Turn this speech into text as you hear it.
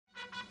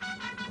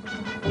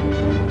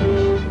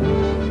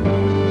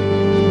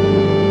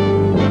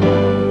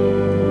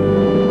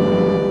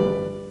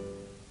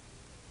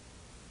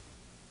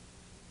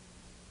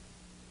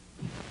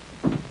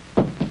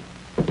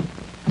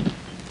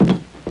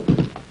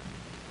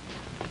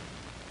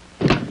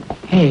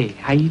Hey,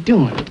 how you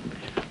doing?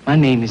 My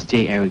name is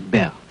J.Eric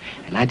Bell,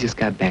 and I just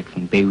got back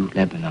from Beirut,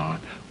 Lebanon,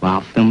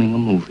 while filming a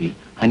movie,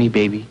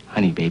 Honeybaby,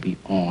 Honeybaby,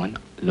 on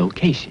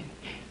location.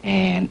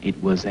 And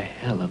it was a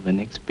hell of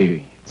an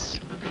experience.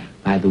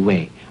 By the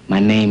way, my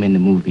name in the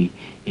movie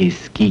is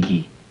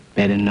Skiggy,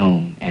 better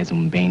known as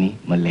Mbani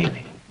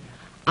Malele.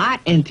 I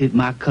entered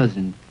my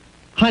cousin,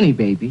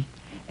 Honeybaby,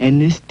 in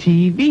this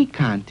TV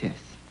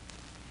contest,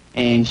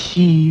 and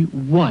she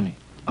won it,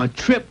 a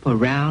trip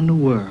around the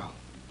world.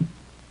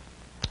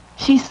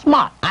 She's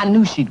smart. I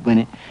knew she'd win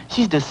it.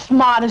 She's the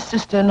smartest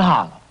sister in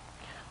Harlem.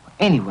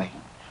 Anyway,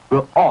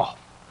 we're off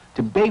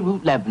to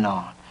Beirut,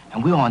 Lebanon,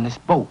 and we're on this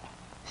boat,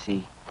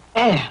 see?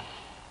 And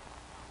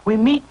we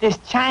meet this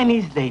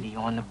Chinese lady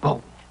on the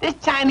boat. This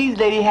Chinese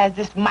lady has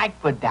this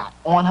microdot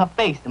on her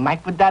face. The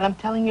microdot I'm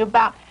telling you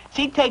about,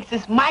 she takes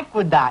this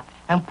microdot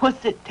and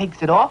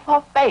takes it off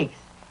her face,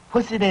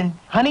 puts it in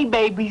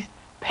Honeybaby's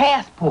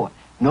passport.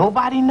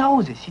 Nobody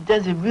knows it. She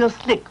does it real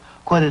slick.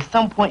 Because at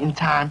some point in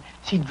time,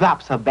 she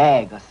drops her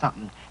bag or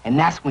something, and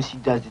that's when she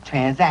does the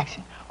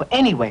transaction. Well,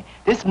 anyway,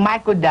 this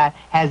microdot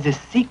has this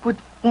secret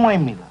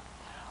formula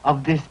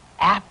of this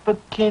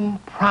African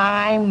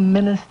prime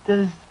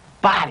minister's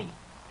body.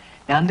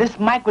 Now, this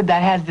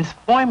microdot has this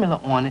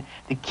formula on it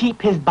to keep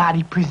his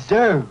body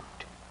preserved.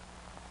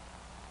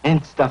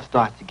 And stuff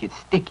starts to get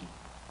sticky.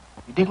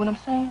 You dig what I'm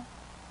saying?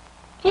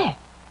 Yeah,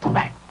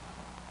 right.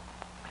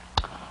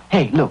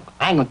 Hey, look,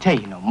 I ain't gonna tell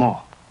you no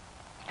more.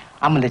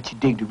 I'm gonna let you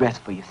dig the rest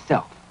for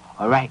yourself,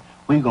 all right?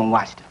 We're gonna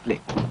watch the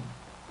flick.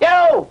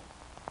 Yo,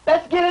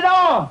 let's get it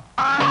on.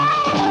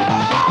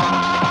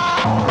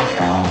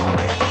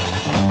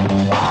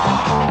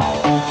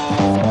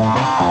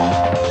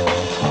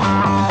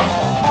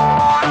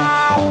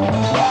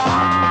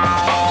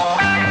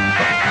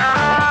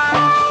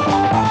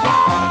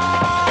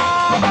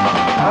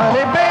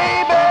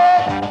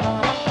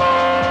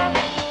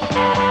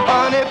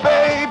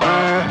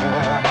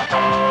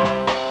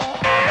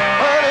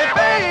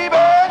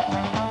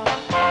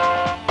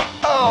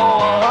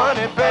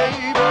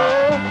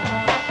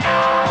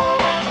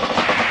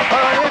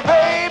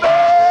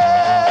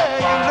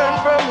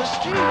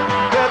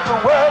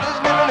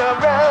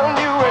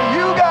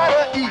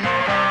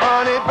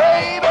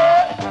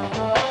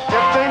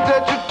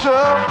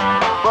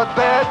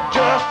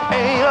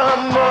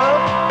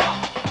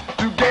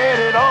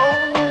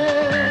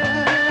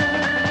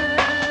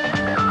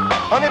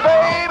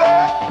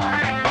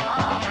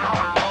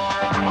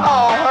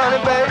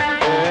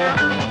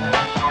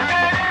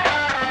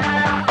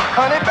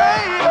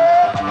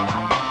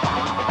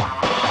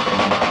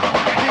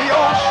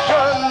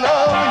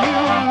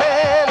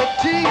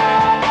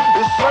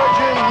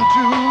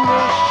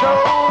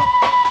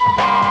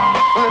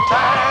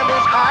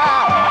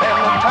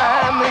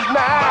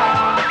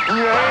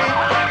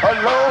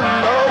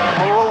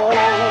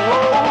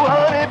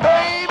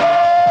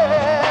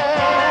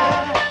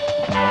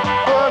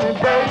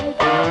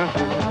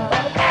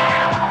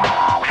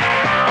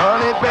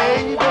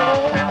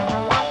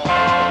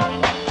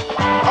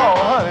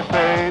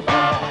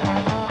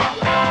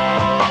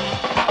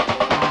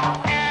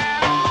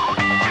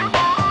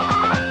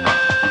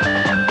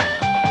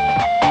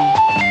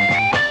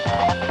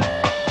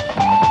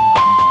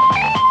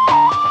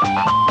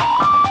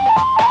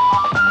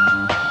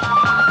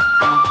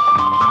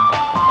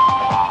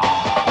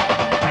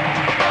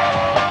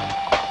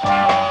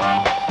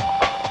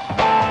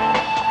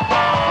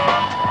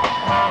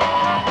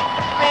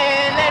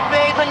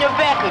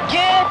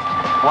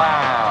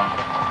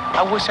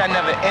 I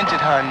never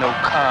entered her in no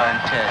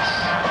contest.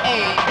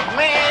 Hey,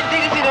 man,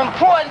 the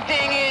important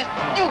thing is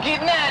you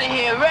getting out of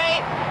here,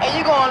 right? And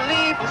you gonna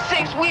leave for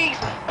 6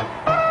 weeks.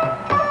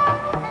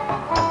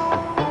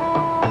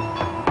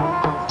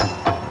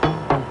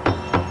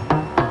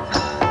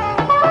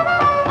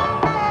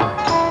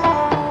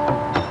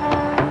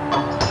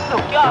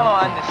 Look, y'all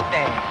don't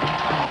understand.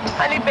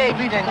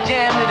 Honeybaby done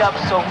jammed it up,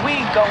 so we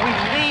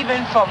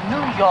leaving from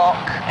New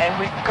York, and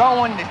we're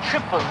going to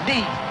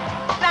Tripoli.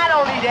 Not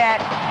only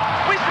that,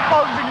 we're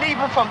supposed to be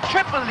leaving from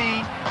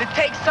Tripoli to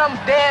take some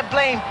dead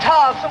blame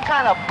tug, some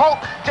kind of boat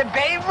to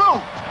Beirut.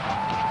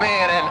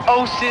 Man, an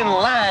ocean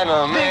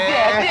liner,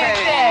 man. Dig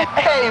that.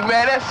 Hey,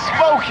 man, that's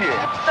smoking.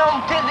 Some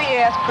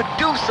dizzy-ass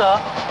producer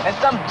and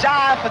some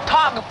giant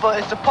photographer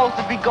is supposed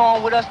to be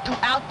going with us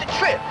throughout the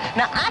trip.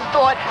 Now, I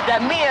thought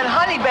that me and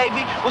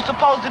Honeybaby were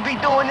supposed to be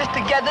doing this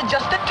together,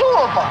 just the two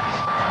of us.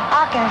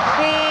 I can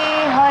see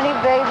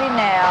Honeybaby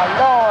now.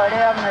 Lord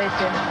have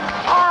mercy.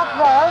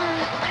 Arthur,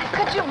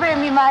 could you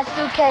bring me my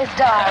suitcase,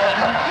 darling?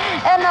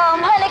 And,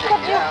 honey,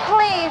 could you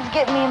please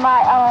get me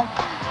my,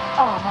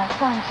 my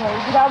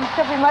sunshades? I'm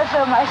simply must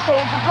have my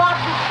shades to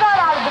block the sun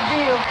out of the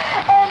view.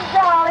 And,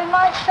 darling,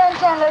 my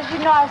suntan, as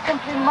you know, I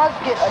simply must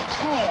get a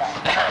tan.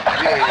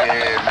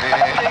 Yeah,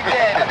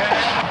 man.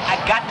 I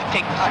got to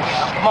take some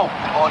smoke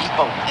on the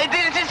boat. Hey,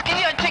 this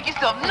you gotta take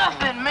yourself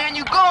nothing, man.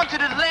 You going to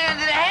the land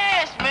of the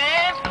hash,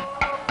 man.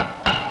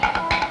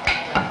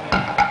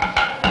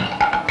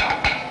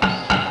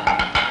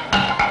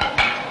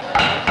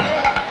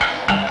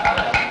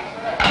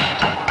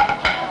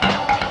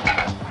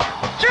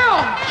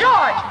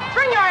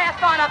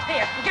 fellas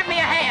here and give me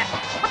a hand.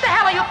 What the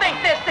hell do you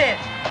think this is?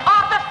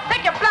 Arthur,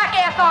 take your black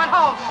ass on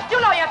home. You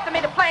know you have to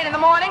meet a plane in the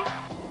morning.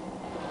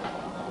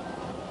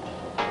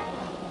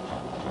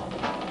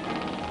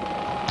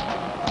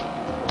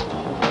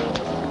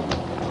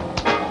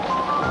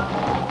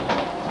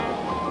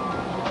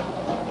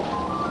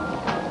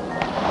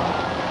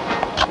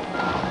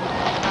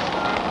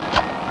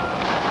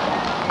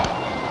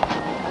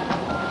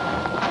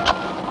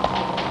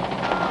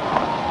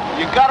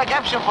 Got a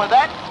caption for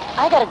that?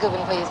 I got a good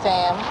one for you,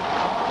 Sam.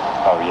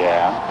 Oh,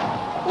 yeah?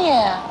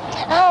 Yeah.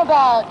 How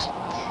about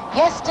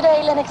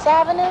yesterday, Lenox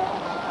Avenue,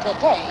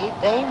 today,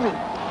 Beirut.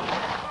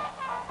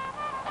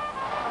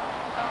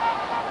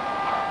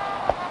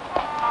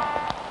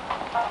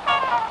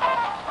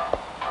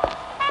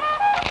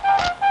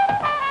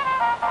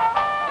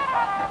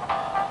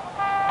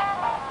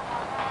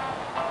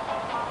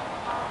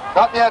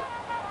 Not yet.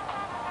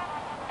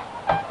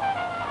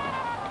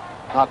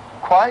 Not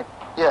quite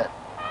yet.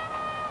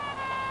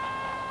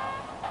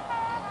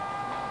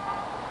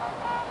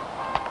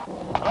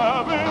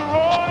 I've been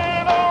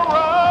running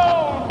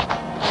around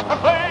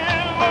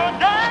playing the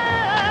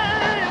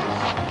games.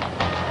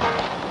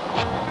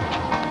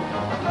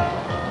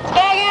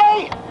 Skiggy!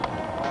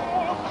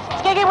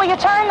 Skiggy, will you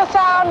turn the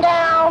sound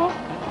down?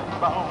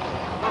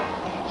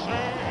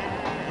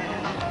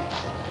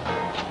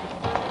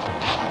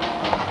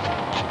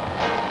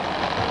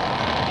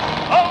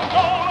 I'm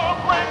gonna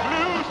break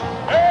loose,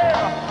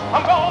 yeah,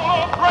 I'm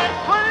gonna break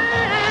free.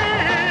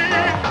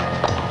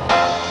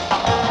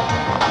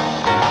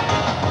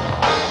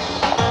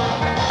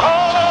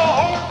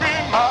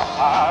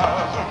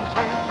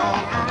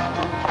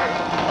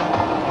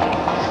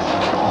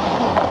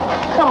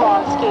 Come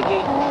on,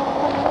 Skiggy.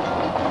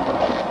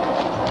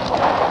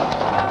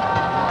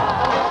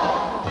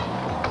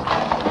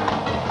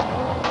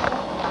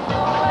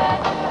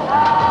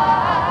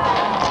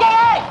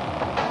 Skiggy!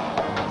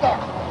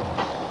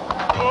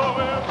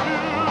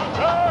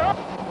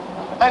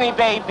 Honey,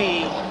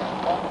 baby,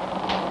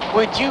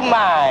 would you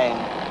mind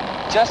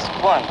just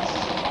once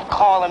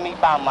calling me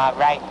by my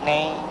right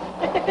name?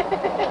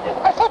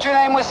 I thought your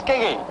name was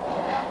Skiggy.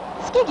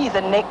 Skiggy's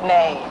a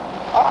nickname.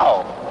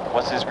 Oh,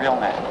 what's his real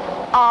name?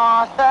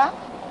 Arthur.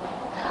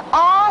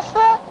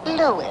 Arthur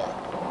Lewis.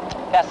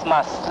 That's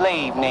my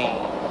slave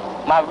name.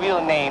 My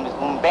real name is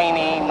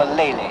Umbani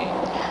Malele.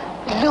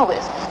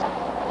 Lewis.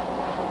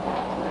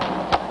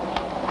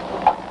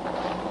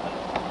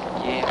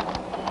 Yeah.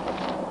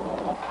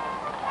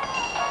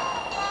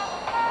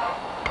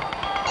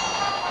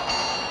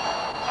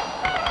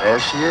 There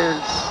she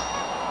is.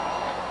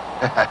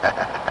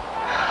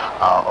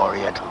 Our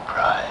Oriental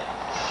prize.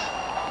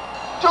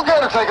 Do you care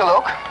to take a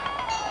look?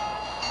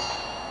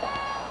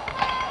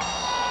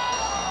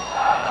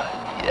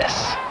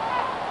 Yes.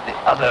 The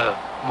other,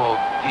 more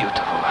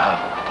beautiful half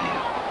of you.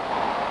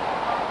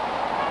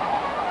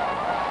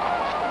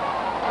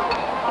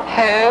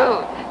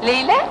 Ho,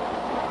 Leila?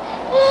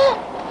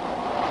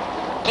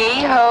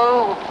 Gay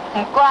ho,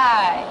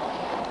 quai.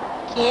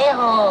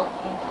 Quiero,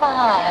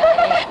 bye.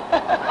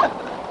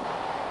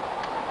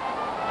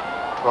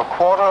 For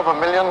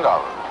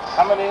 $250,000.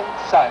 Coming in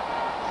sight.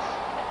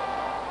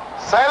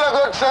 Sailor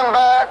Goodson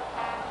back.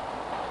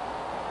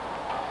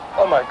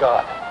 Oh, my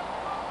God.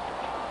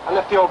 I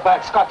left the old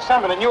bag Scotch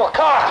salmon in your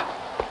car.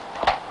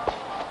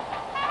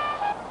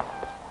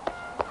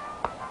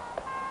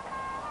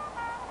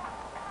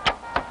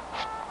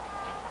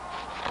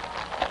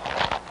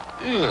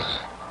 Ugh.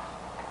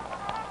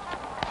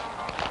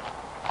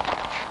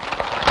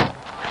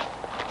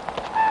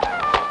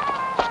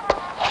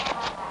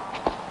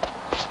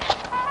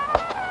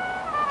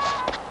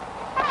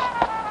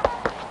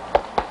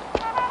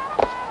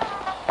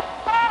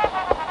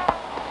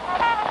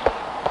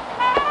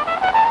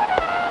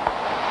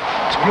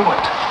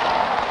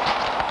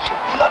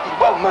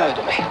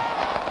 Murder me.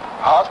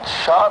 Hot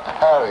shot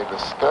Harry, the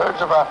scourge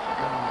of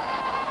Africa.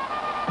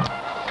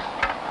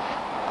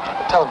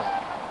 Tell me,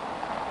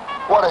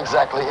 what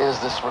exactly is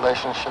this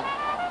relationship?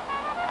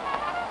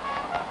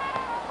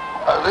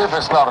 If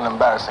it's not an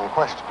embarrassing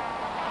question.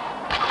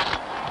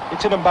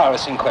 It's an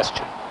embarrassing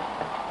question.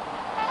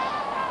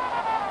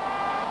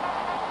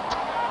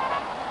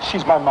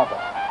 She's my mother.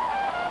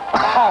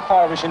 Half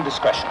Irish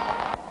indiscretion.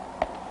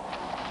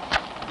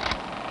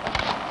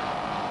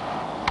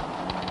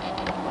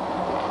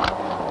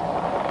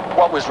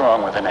 What was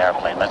wrong with an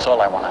airplane? That's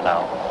all I want to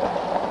know.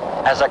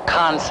 As a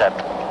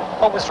concept,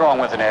 what was wrong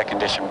with an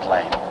air-conditioned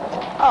plane?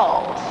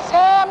 Oh,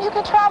 Sam, you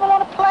can travel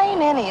on a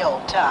plane any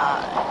old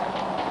time.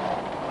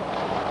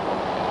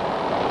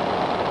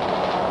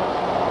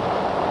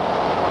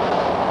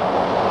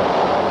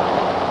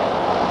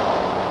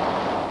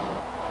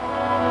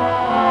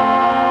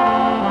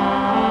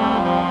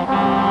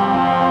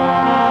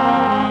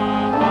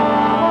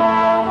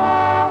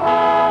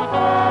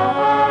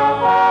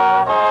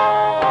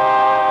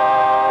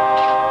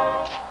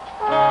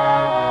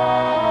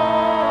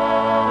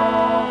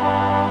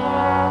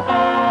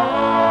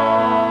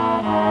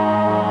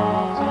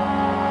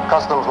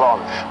 Customs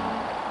launch.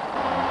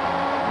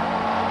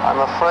 I'm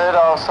afraid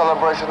our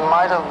celebration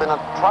might have been a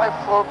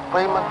trifle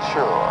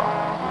premature.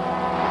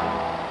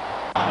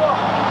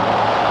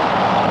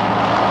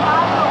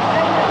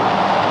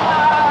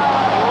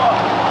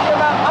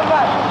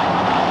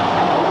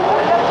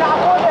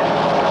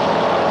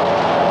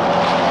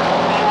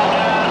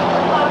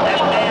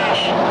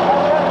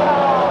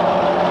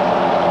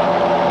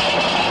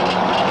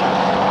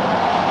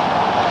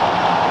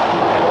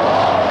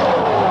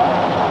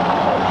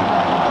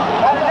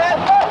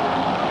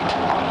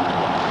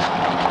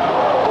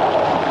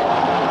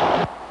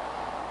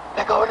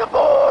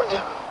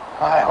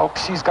 I hope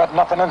she's got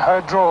nothing in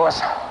her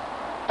drawers.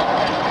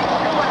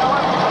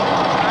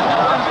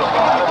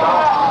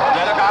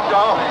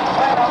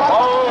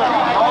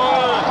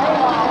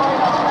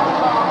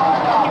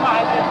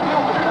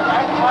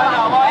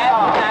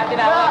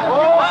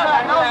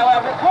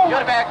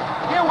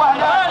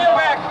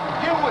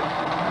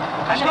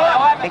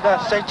 They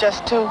gonna search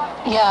us too?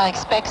 Yeah, I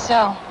expect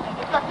so.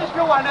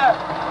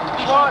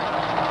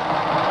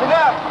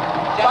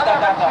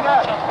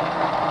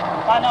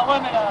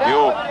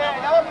 You.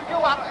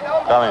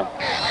 Come in.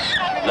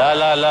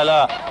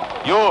 La.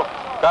 You.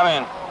 Come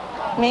in.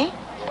 Me?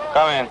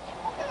 Come in.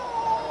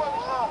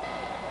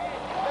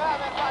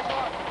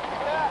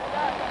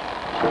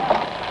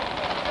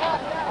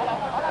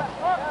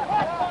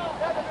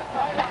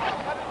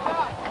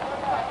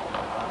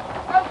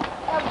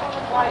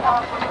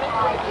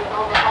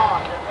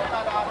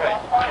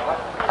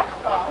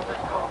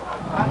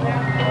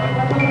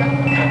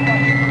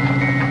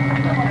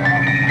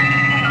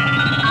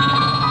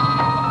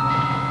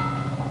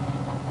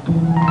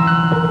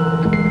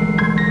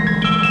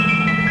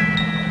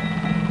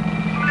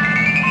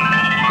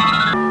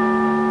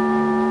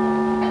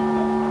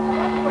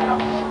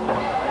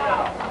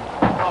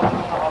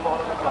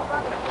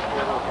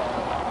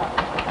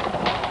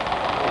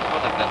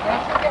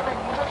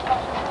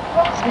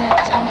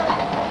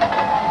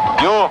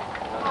 You,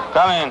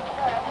 come in.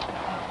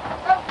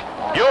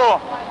 You,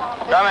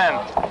 come in.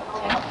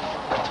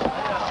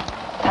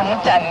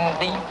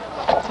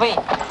 Wait.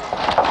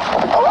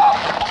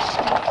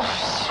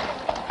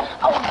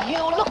 Oh,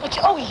 you, look what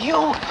you, oh,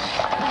 you.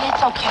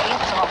 It's okay,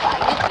 it's all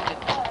right.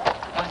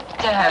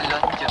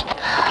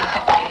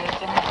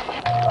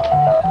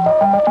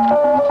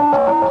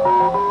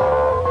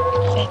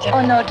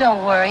 Oh, no,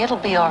 don't worry, it'll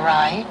be all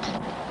right.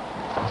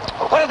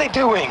 What are they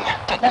doing?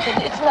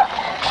 Nothing, it's not.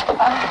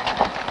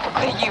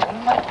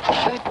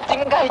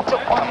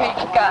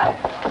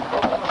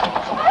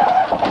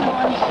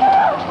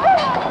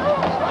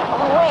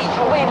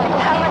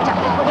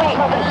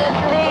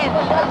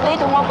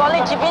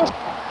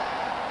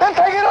 Then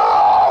take it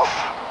off!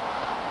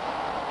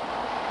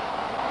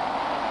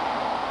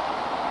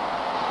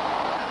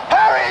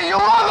 Harry, you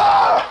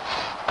mother!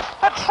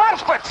 The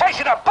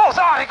transportation of both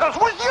articles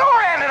was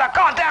your end of the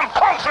goddamn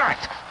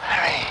contract!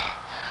 Harry,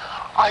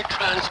 I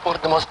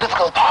transported the most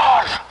difficult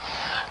part.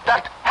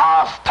 That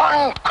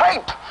half-ton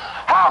crepe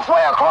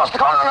halfway across the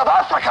continent of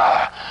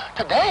Africa.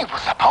 Today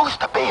was supposed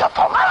to be a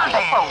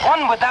formality. Well,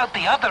 one without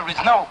the other is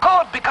no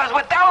good, because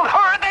without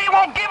her, they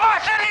won't give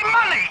us any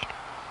money.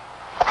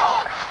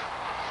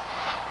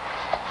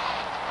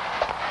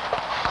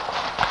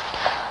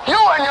 You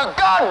and your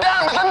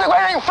goddamn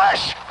disintegrating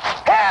fish!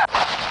 Here!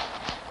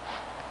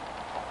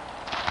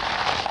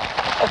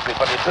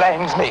 Everybody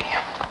blames me.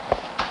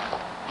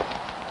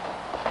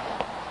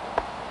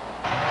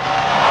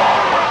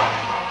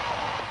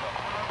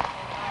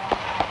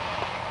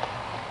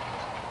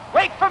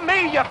 Wait for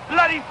me, you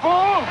bloody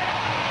fool!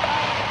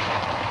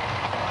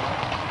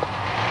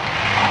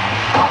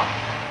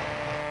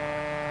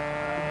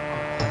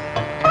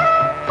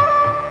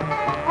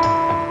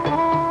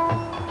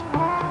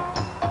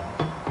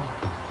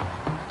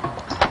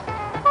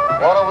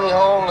 What are we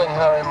holding,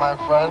 Harry, my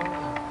friend?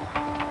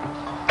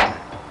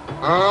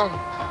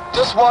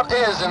 Just what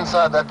is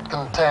inside that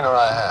container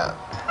I have?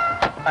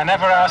 I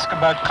never ask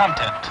about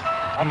content,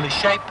 only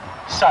shape,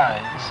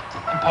 size,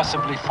 and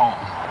possibly form.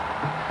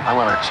 I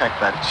want to check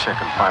that chick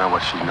and find out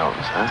what she knows,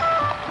 huh?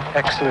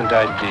 Excellent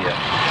idea.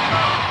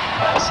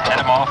 Let's head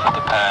him off at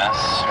the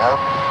pass. Yep.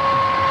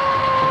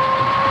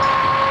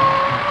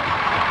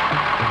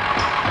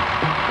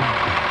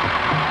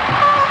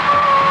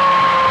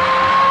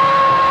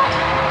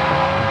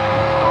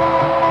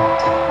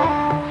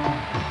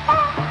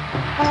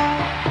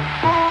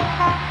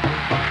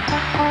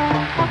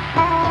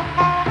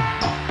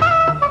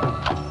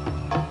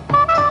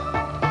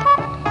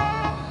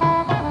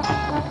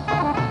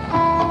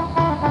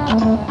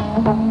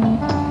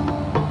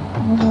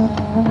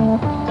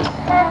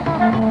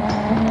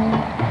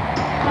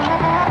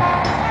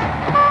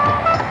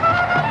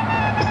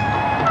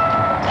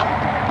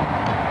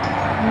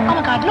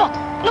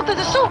 Look, there's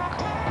a souk.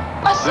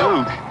 A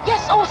souk?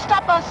 Yes, oh,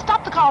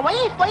 stop the car.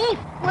 Wait.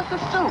 What's a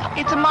souk?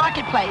 It's a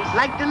marketplace.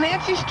 Like the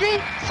Nancy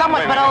Street?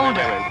 Somewhat, but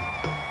older.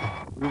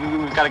 Wait.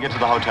 We've got to get to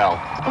the hotel.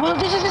 Well,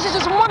 this is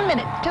just 1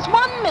 minute. Just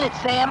 1 minute,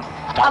 Sam.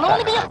 I'll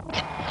only be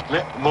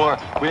More.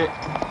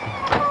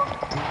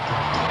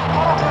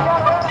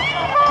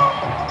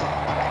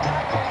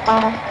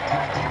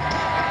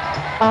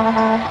 We've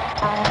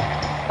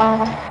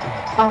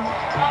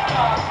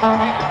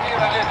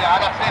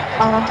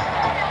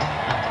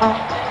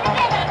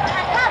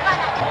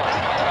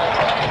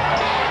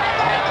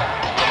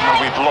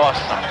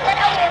lost them.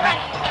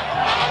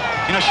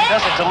 You know, she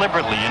does it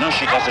deliberately. Why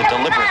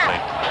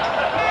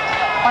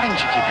didn't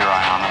you keep your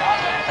eye on them?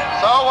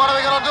 So, what are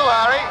we gonna do,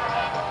 Harry?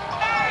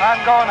 I'm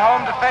going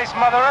home to face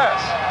Mother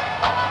Earth.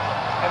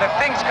 And if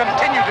things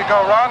continue to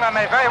go wrong, I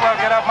may very well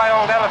get out my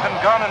old elephant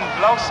gun and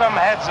blow some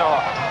heads off.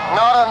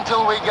 Not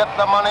until we get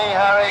the money,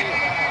 Harry.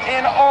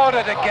 In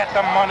order to get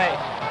the money.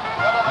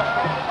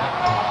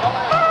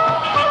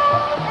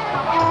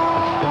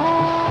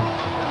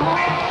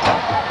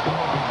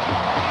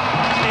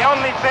 It's the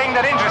only thing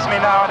that interests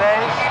me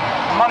nowadays.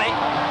 Money.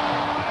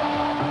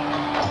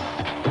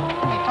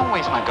 Hey, don't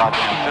waste my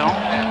goddamn film.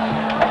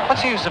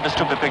 What's the use of a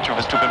stupid picture of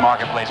a stupid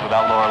marketplace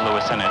without Laura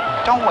Lewis in it?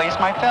 Don't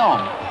waste my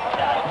film.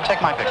 Take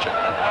my picture.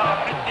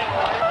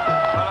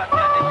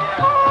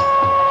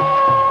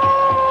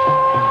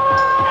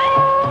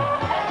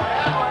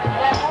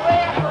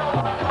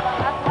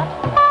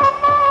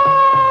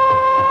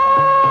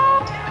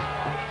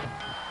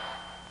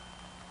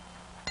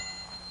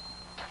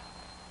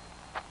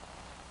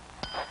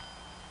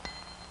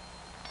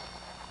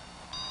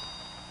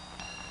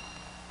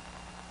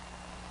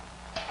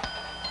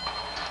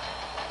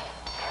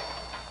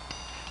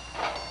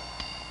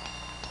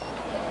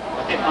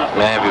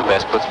 May I have your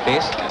passports,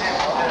 please?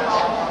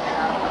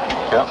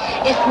 Sure.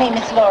 It's me,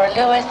 Miss Laura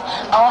Lewis,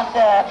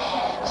 author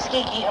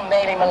Skiggy and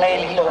Baby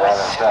Malady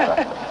Lewis.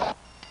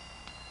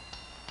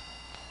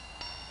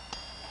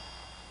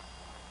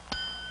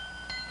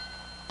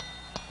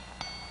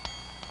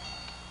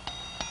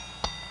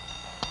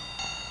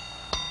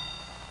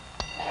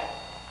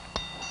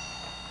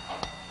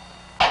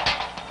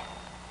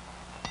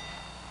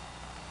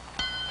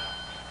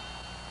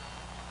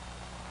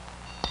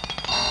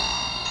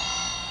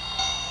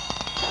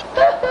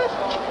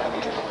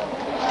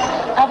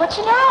 What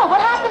you know?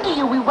 What happened to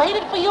you? We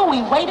waited for you. You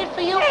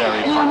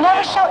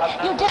never showed.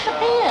 You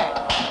disappeared.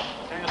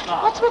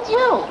 What's with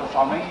you?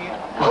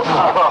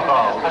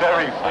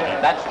 Very funny.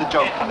 That's the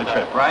joke for the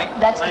trip, right?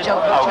 That's the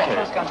joke for the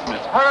trip.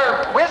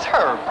 Herb, where's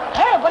Herb?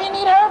 Herb, what do you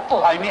need Herb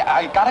for? I mean,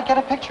 I gotta get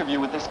a picture of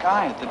you with this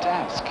guy at the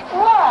desk.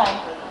 Why?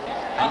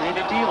 I made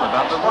a deal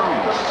about the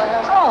rooms.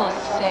 Oh,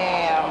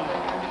 Sam.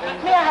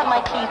 May I have my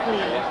key,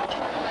 please?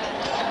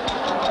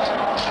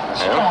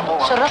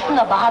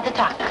 Sharafna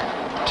Bahadutak.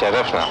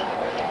 Sharafna.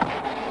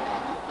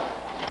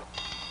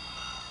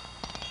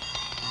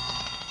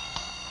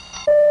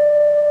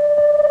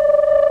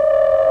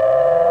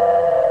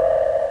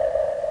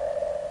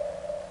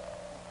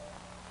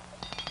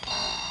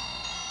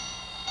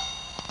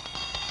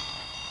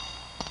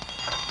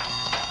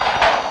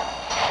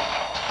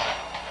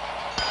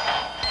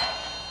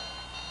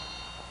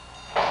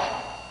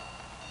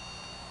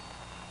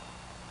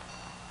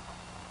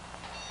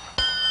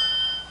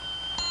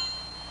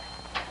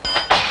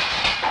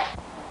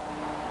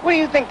 What do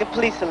you think the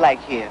police are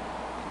like here?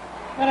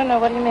 I don't know.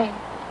 What do you mean?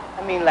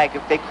 I mean, like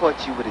if they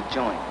caught you with a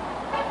joint.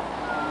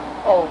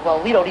 Oh,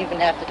 well, we don't even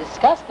have to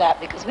discuss that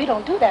because we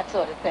don't do that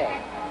sort of thing.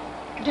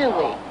 Do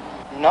we?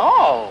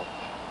 No.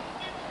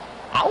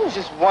 I was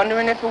just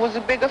wondering if it was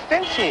a big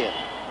offense here.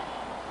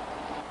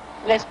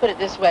 Let's put it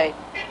this way.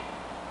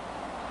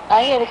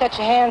 I hear to cut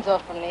your hands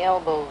off from the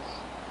elbows.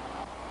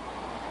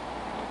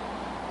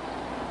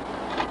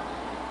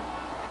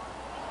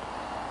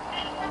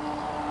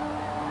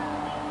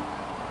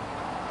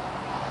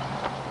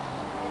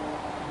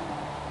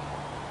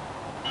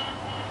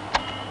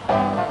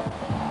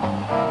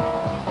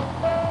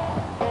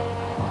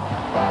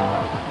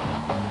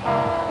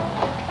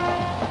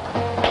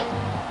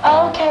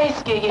 Okay,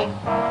 Skiggy.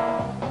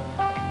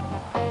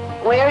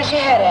 Where's your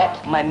head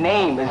at? My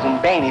name is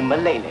Mbani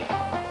Malele.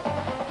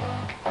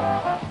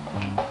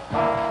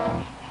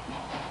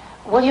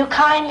 Will you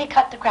kindly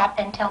cut the crap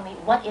and tell me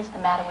what is the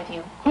matter with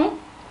you? You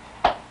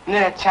know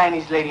that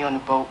Chinese lady on the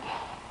boat?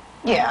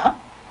 Yeah.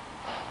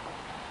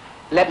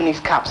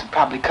 Lebanese cops are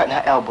probably cutting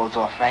her elbows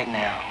off right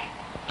now.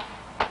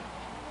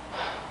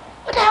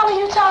 What the hell are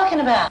you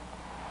talking about?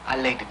 I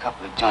laid a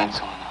couple of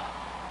joints on her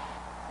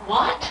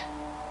What?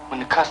 when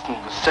the customs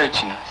was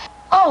searching us.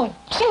 Oh,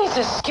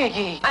 Jesus,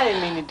 Skiggy. I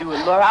didn't mean to do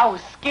it, Laura. I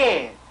was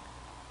scared.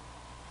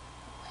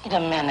 Wait a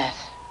minute.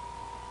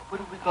 What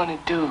are we gonna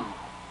do?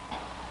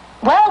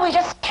 Well, we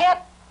just can't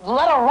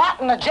let her rot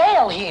in the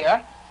jail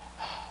here.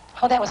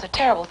 Oh, that was a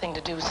terrible thing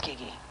to do,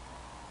 Skiggy.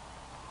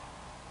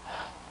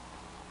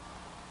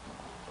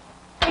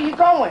 Where you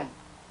going?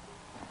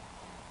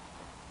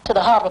 To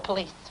the harbor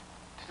police.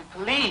 To the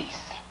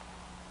police?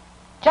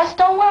 Just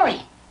don't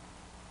worry.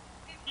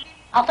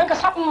 I'll think of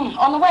something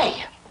on the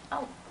way.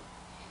 Oh.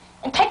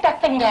 And take that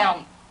thing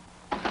down.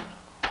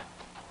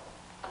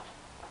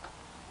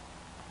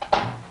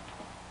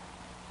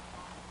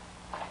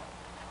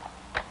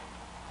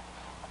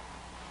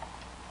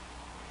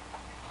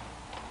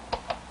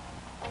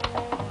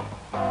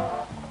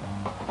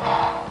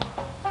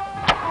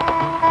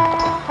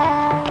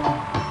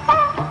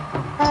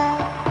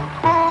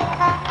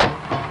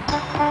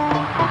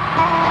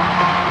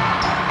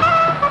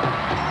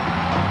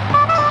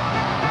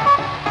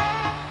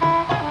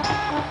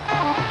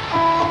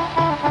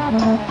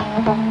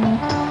 Hello.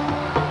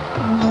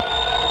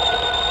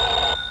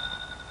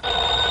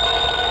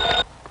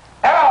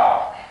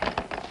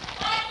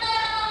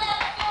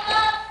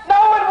 No,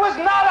 it was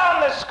not on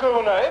the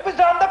schooner. It was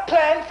on the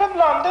plane from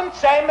London,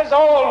 same as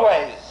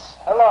always.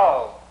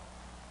 Hello.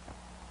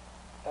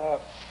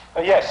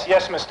 Yes,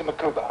 Mr.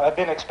 Makuba. I've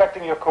been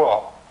expecting your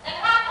call. Then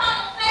how come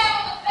the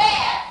fare was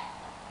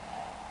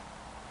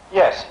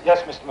there?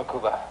 Yes, Mr.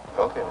 Makuba.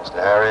 Okay,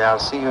 Mr. Harry, I'll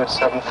see you at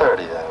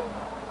 7:30 then.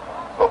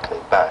 Okay,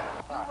 bye.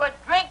 You were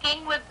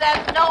drinking with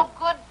that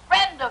no-good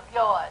friend of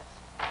yours.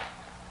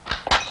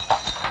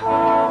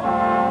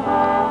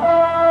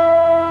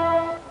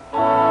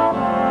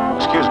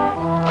 Excuse me.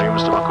 Are you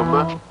Mr.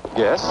 Makumba?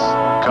 Yes?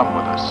 Come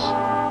with us.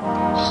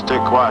 Stay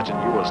quiet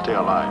and you will stay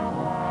alive.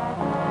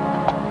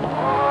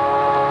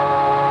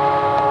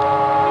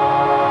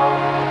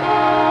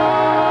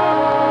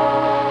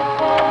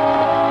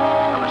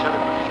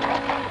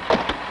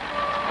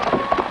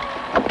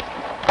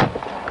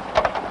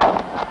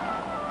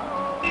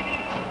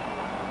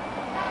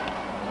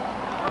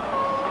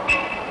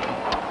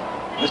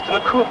 Mr.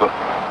 Makuba,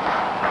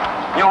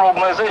 your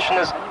organization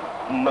is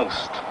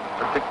most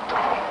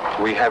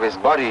predictable. We have his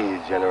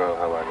body, General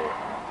Hawani.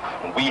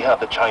 And we have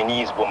the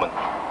Chinese woman.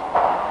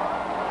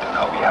 And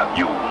now we have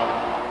you.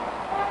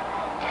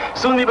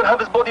 Soon we will have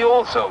his body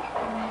also.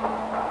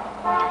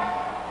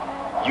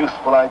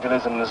 Youthful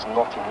idealism is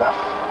not enough,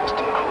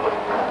 Mr. Makuba.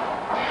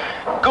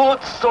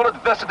 Good, solid,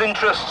 vested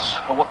interests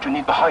are what you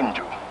need behind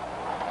you.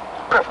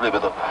 Preferably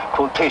with the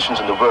quotations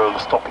in the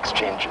world stock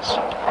exchanges.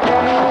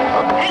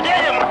 Hit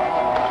him!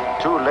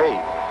 Too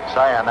late.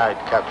 Cyanide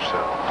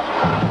capsule.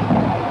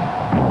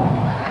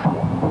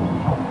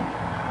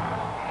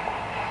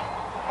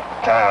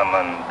 Damn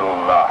and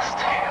blast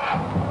him.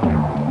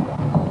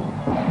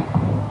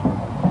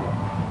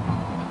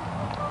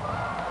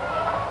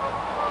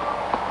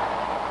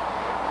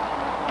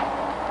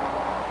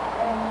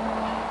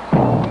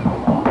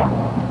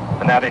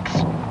 Fanatics.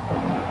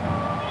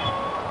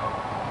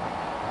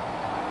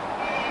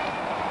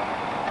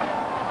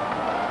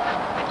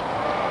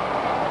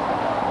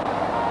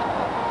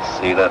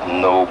 See that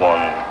no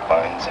one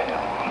finds him.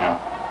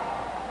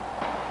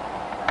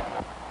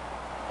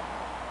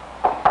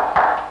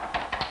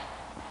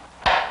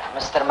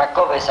 Mr.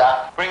 McCovey,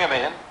 sir. Bring him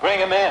in. Bring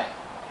him in.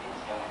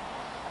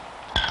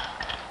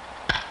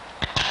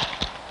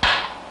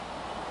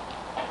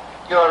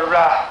 You're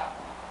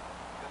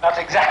not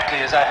exactly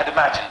as I had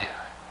imagined you.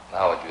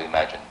 How would you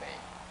imagine me?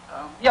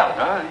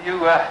 Younger.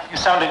 You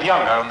sounded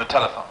younger on the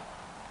telephone.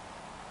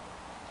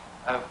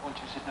 Won't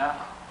you sit down?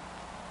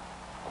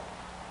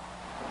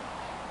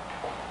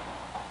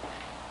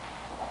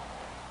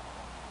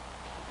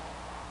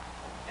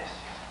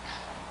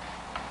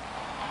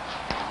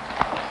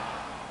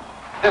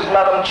 Is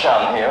Madame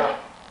Chan here?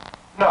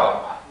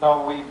 No,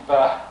 we've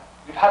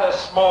had a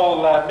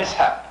small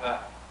mishap.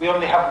 We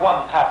only have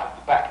one half of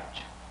the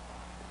package.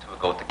 The two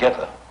go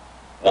together.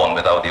 One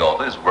without the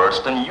other is worse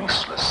than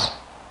useless.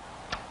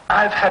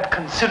 I've had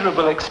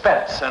considerable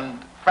expense,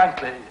 and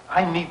frankly,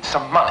 I need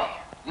some money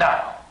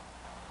now.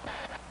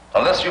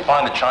 Unless you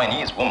find a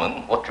Chinese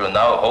woman, what you're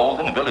now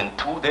holding will in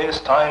 2 days'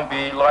 time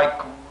be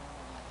like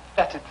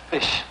Fatted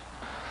fish.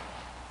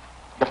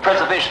 the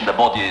preservation of the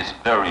body is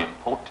very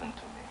important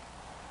to me.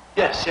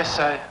 Yes,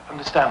 I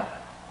understand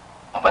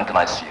that. When can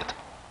I see it?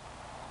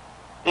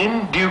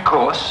 In due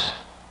course.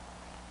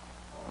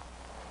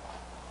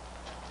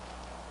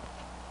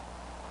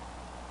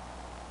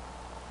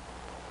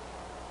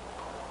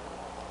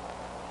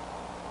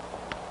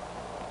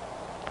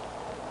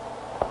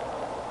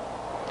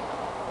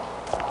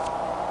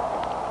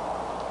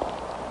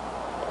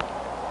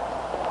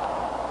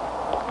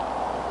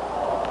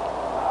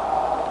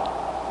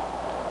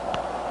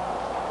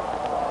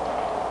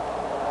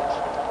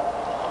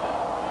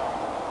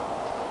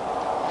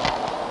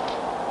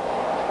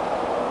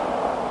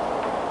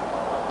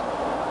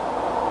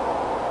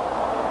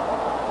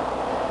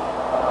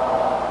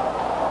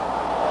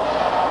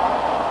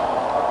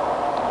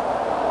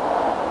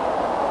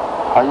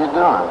 How you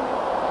doing?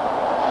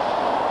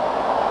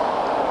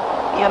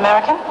 You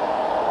American?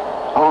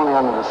 Only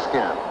under the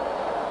skin.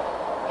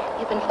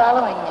 You've been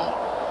following me.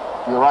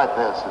 You're right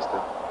there, sister.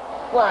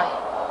 Why?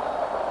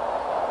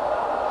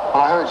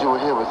 Well, I heard you were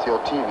here with your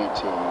TV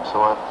team,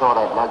 so I thought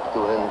I'd like to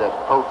do an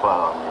in-depth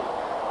profile on you.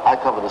 I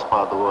cover this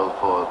part of the world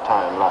for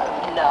Time Life.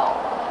 No.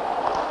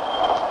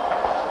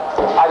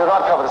 I do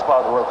not cover this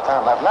part of the world for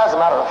Time Life. And as a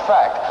matter of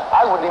fact,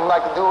 I wouldn't even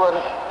like to do a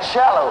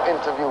shallow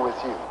interview with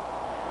you.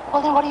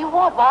 Well, then what do you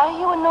want? Why are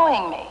you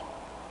annoying me?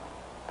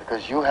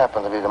 Because you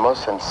happen to be the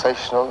most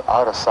sensational,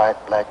 out-of-sight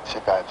black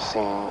chick I've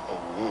seen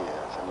in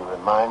years. And you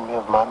remind me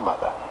of my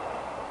mother.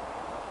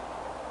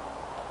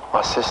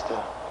 My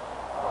sister.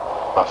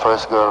 My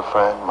first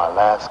girlfriend. My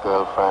last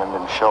girlfriend.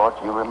 In short,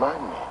 you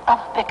remind me. Of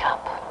a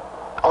pickup.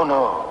 Oh,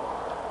 no.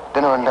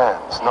 Dinner and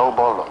dance. No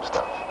ballroom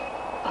stuff.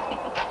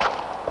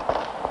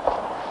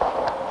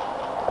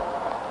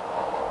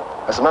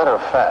 As a matter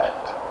of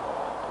fact,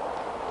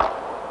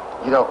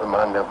 you don't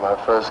remind me of my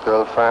first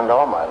girlfriend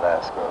or my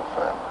last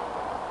girlfriend.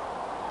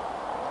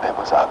 It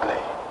was ugly.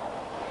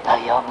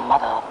 Your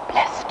mother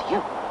blessed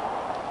you.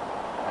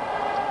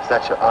 Is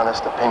that your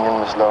honest opinion,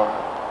 Miss Laura?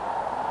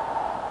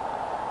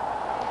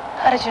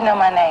 How did you know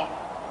my name?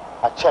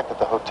 I checked at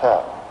the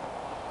hotel.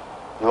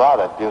 You are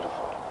that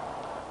beautiful.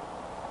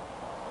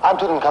 I'm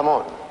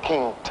Tutankhamun,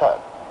 King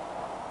Tut.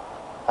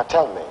 Now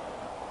tell me,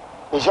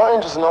 is your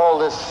interest in all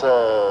this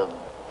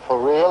for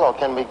real, or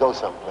can we go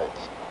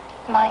someplace?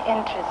 My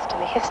interest in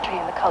the history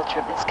and the culture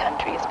of this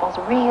country is both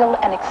real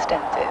and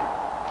extensive.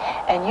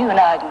 And you and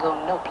I can go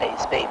no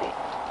place, baby.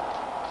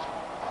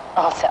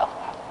 Also,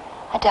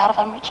 I doubt if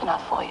I'm rich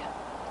enough for you.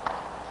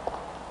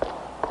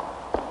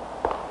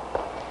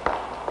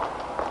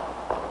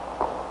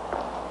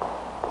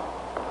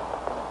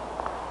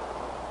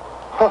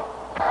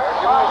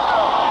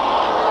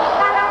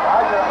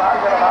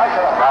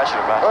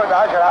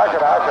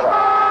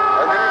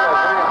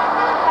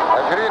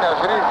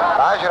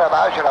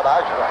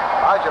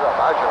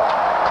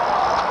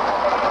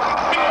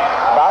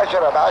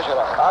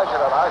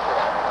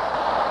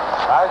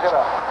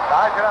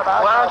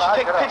 Why don't you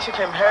take a picture of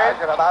him, Herb?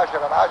 He'll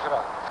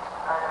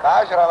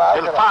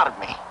pardon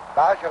me.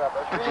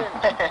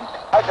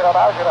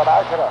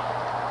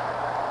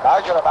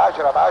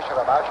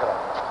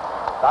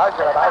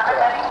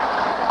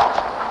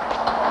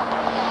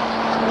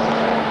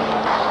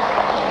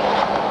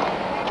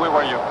 Where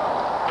were you?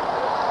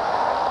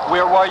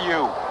 Where were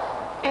you?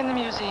 In the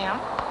museum.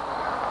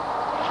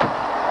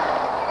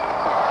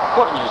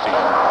 What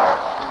museum?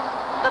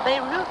 The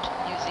Beirut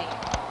Museum.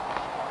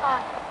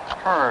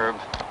 Herb.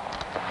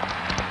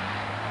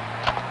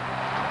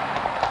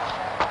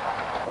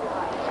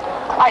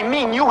 I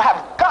mean, you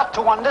have got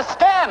to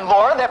understand,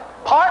 Laura, that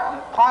part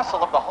and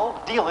parcel of the whole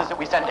deal is that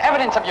we send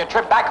evidence of your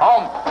trip back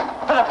home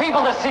for the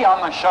people to see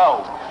on the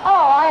show.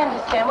 Oh, I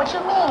understand. What you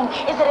mean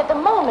is that at the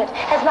moment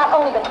has not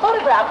only been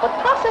photographed, but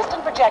processed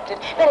and projected,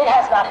 that it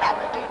has not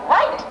happened.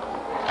 Right?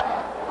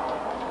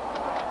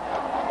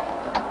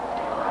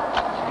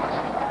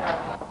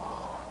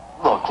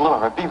 Look,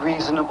 Laura, be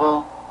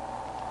reasonable.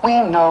 We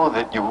know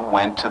that you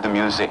went to the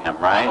museum,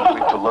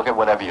 right? To look at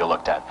whatever you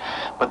looked at.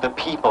 But the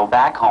people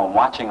back home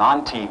watching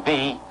on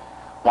TV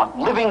want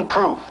living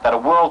proof that a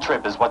world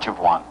trip is what you've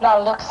won. Now,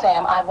 look,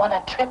 Sam, I want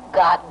a trip,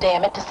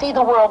 goddammit, to see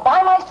the world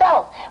by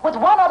myself, with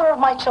one other of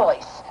my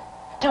choice.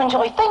 To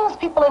enjoy things,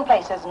 people, and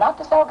places, not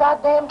to sell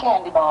goddamn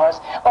candy bars,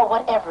 or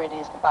whatever it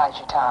is that buys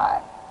you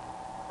time.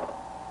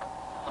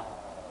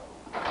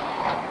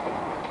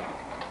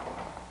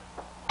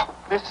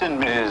 Listen,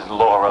 Ms.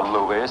 Laura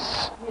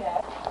Lewis.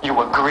 Yes? You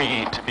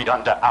agreed to be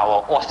under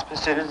our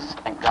auspices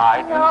and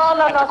guidance No,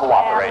 and to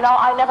cooperate. Sam, no,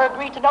 I never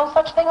agreed to no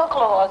such thing or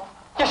clause.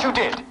 Yes, you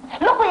did.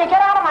 Look, will you get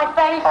out of my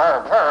face?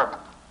 Herb.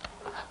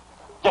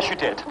 Yes, you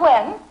did.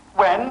 When?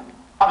 When?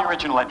 On the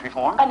original entry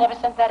form. I never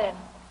sent that in.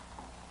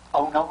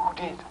 Oh, no, who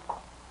did?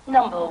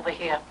 Number over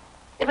here.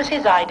 It was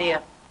his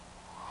idea.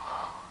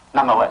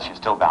 Nonetheless, you're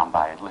still bound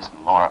by it.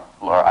 Listen, Laura,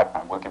 I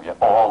will give you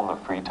all the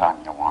free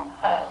time you want.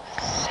 Oh,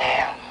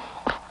 Sam.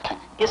 Okay.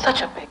 You're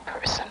such a big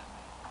person.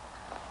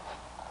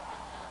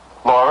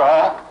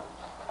 Laura?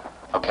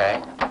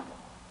 Okay.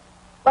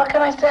 What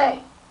can I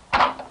say?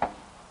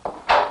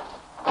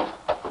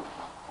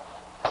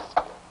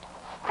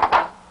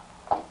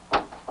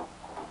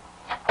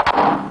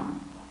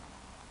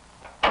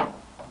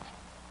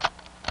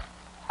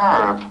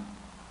 Herb.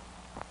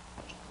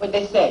 What'd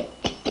they say?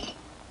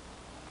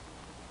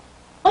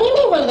 What do you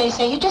mean, what did they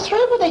say? You just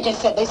heard what they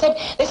just said. They said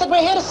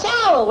we're here to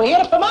sell, we're here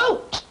to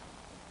promote.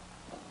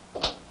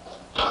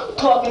 I'm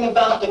talking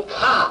about the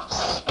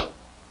cops.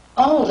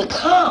 Oh, the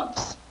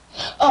cops.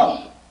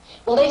 Oh,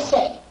 well, they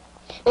said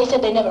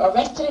they never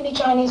arrested any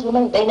Chinese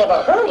woman, they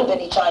never heard of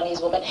any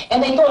Chinese woman,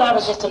 and they thought I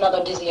was just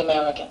another dizzy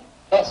American.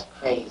 That's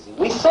crazy.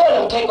 We saw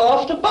them take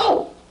off the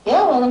boat.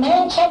 Yeah, well, the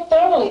man checked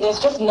thoroughly. There's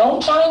just no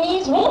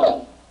Chinese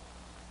woman.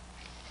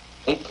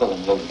 They pull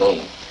him look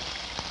big.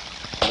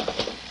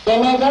 They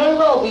may very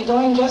well be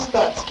doing just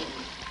that, Skiggy.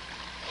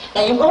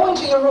 Now, you go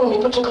into your room, you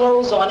put your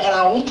clothes on, and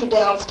I'll meet you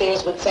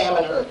downstairs with Sam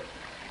and her.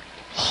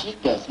 She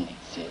doesn't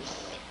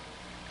exist.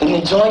 And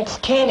the joints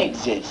can't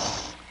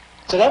exist.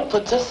 So that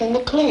puts us in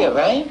the clear,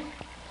 right?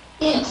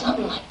 Yeah,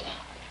 something like that.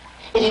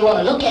 If you want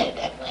to look at it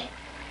that way.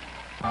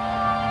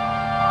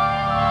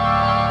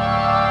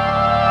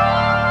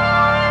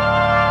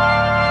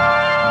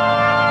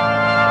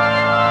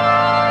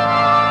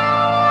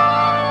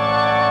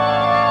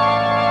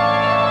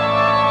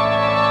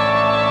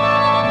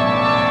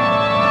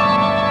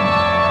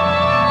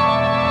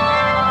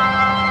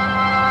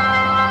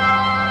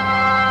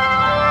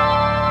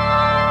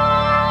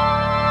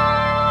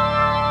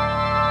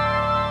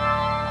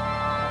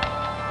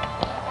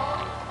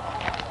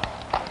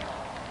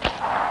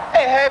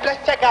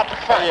 Let's check out the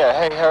front. Oh, yeah.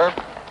 Hey, Herb,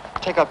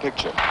 take a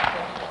picture.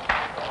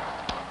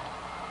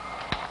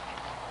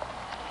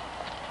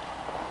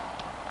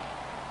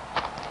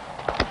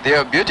 They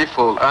are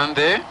beautiful, aren't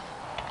they?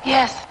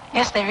 Yes,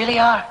 they really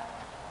are.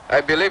 I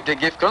believe they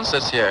give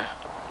concerts here.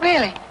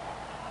 Really?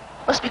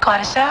 Must be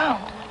quite a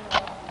sound.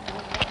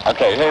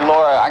 Okay, hey,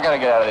 Laura, I gotta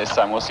get out of this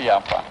time. We'll see you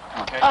out front.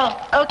 Okay?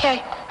 Oh,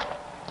 okay.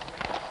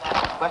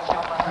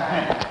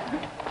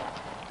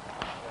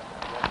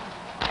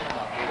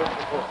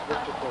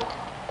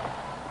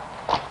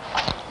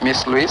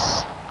 Miss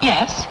Louise?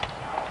 Yes?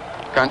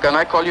 Can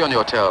I call you on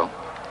your hotel?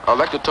 I'd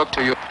like to talk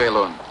to you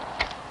alone.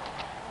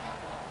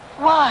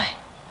 Why?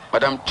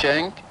 Madame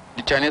Cheng,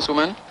 the Chinese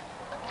woman,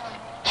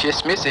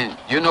 she's missing.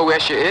 You know where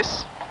she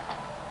is?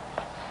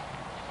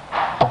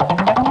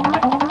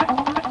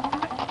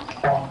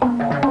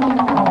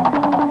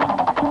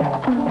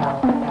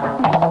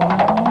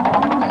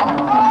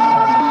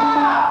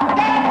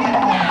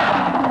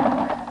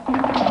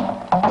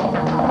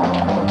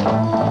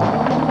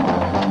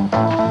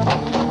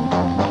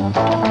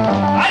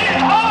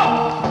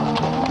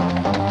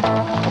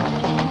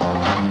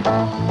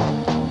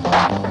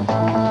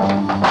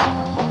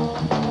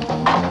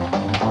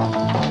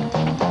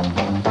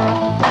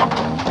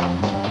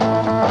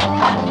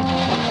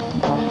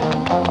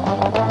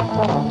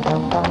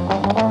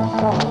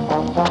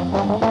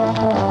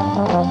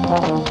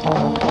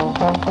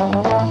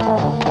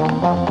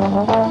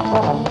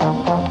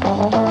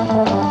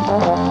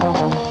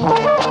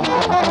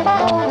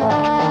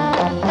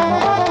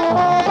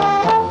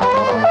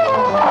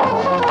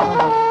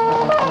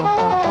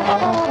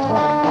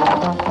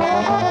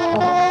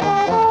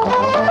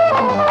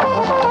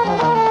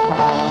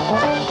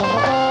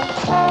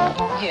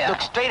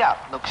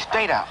 Look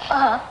straight up.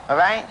 Uh-huh. All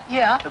right?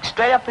 Yeah. Look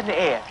straight up in the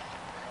air.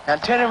 Now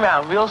turn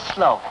around real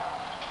slow.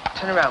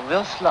 Turn around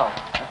real slow.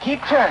 Now keep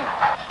turning.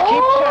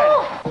 Keep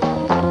turning.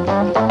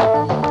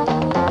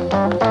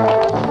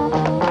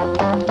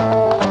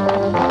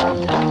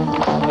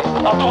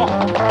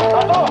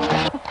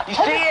 You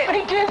see it?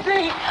 Pretty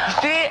dizzy. You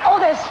see it? Oh,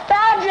 that's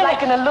fabulous. It's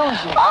like an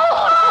illusion.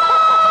 Oh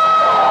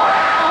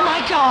my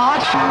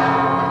God.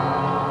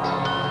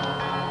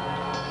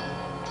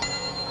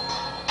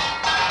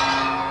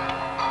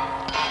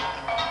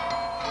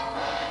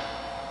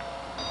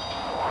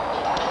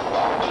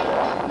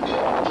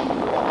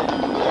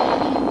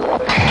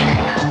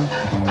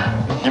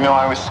 You know,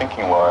 I was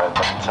thinking, Laura,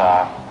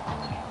 that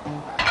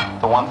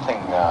the one thing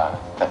that,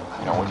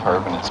 you know, with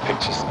Herb and his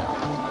pictures and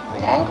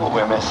everything, the angle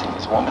we're missing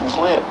is woman's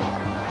lib.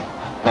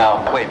 Now,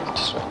 wait,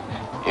 just wait.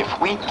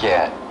 If we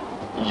get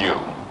you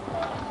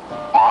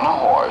on a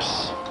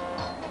horse,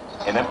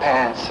 in a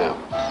pantsuit,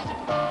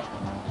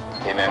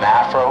 in an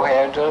afro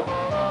hairdo,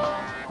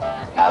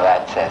 now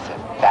that says it.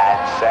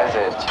 That says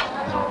it.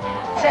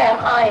 Sam,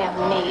 I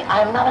am me.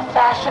 I'm not a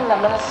fashion,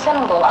 I'm not a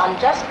symbol. I'm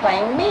just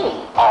plain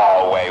me.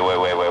 Oh, wait.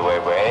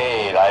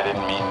 I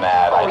didn't mean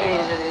that. Oh,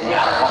 yes,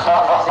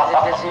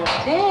 you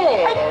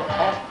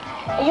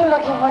did. You're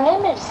looking for an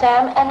image,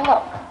 Sam, and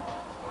look.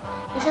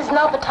 This is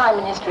not the time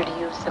in history to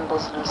use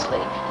symbols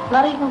loosely.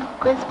 Not even for a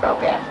quiz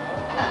program.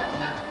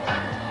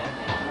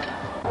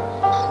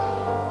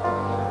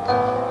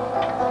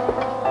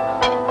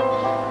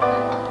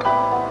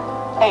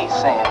 Hey,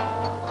 Sam.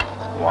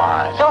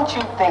 Why? Don't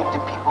you think the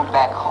people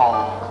back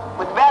home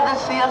would rather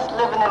see us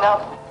living it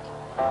up?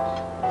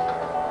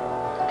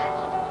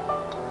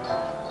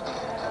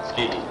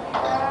 Skiggy.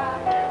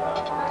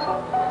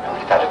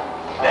 We've had a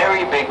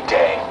very big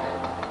day.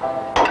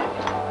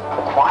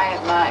 A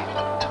quiet night.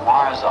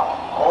 Tomorrow's a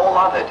whole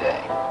other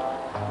day.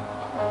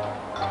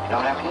 You know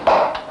what I mean?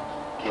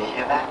 Can you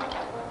hear that?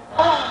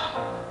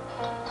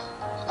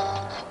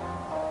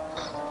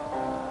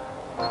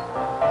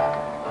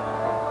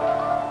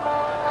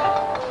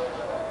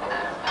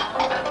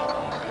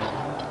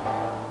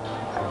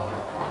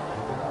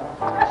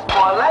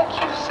 More like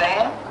you,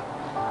 Sam.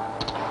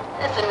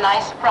 It's a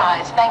nice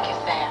surprise. Thank you,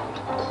 Sam.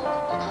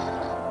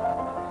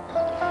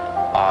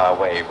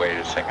 Wait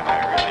a second. I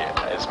really,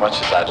 as much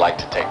as I'd like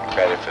to take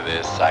credit for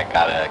this, I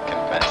gotta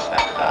confess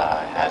that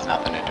it has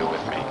nothing to do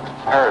with me.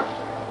 Herb,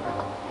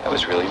 that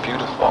was really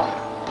beautiful.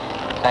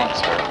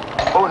 Thanks, Herb.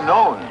 Oh,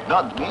 no,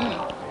 not me.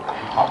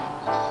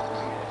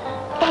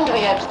 Whom do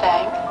we have to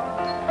thank?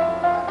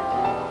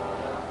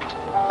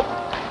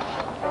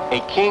 A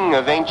king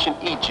of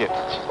ancient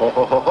Egypt.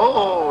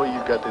 Oh,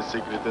 you got a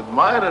secret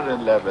admirer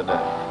in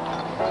Lebanon.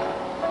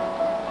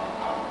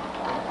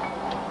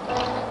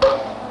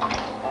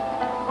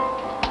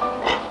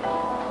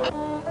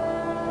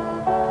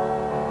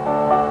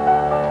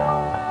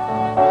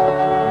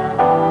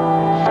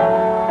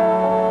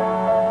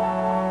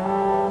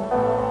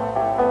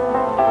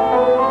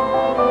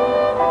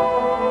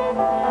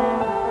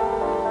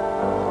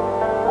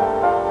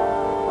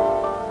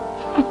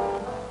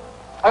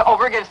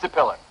 Over against the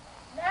pillar.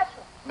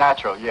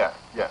 Natural, yeah.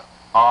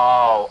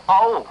 Oh.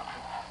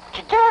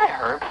 Get out of here,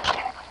 Herb.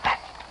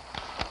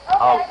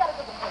 Oh,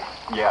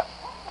 yeah.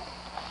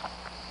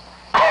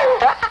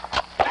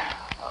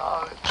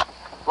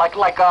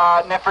 like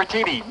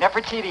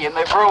Nefertiti in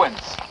the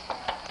ruins.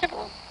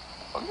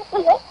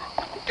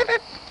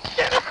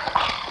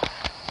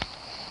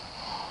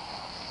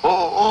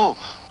 Oh,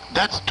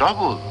 that's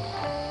trouble.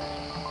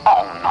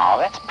 Oh, no,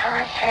 that's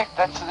perfect.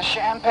 That's the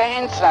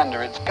champagne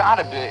sender. It's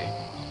gotta be.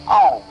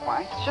 Oh,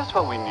 why? It's just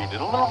what we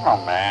needed. A little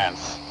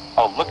romance.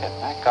 Oh, look at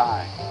that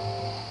guy.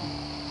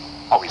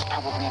 Oh, he's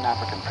probably an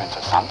African prince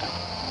or something.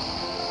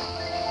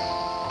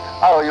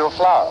 Oh, you're a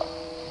flower.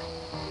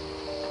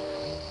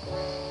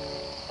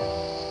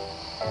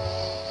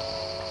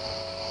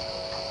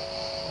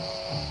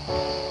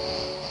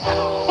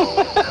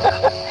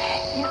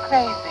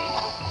 crazy.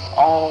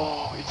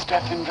 Oh, it's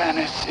Death in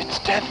Venice. It's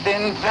Death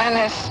in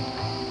Venice.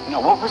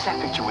 No, what was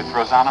that picture with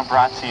Rosanna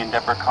Brazzi and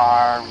Deborah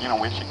Carr? You know,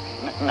 where she...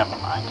 never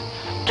mind.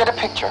 Get a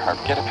picture, Herb.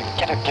 Get a picture.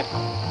 Get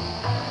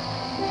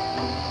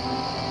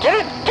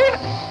it.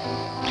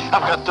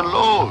 I've got the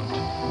load.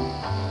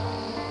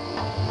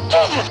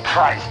 Jesus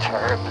Christ,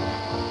 Herb.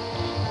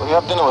 Will you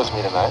have dinner with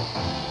me tonight?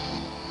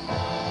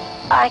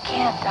 I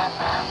can't,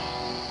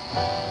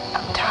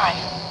 I'm tired.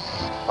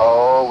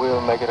 Oh, we'll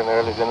make it an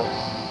early dinner.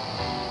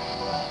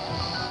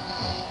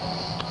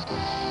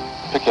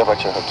 Pick you up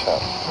at your hotel.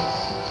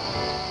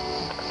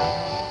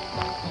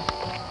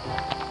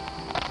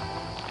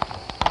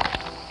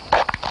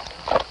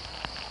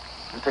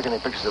 If you take any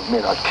pictures of me,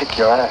 and I'll kick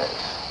your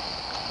ass.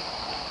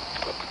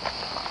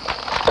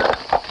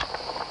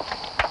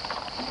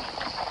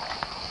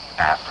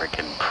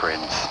 African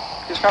Prince.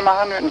 He's from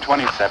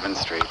 127th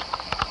Street.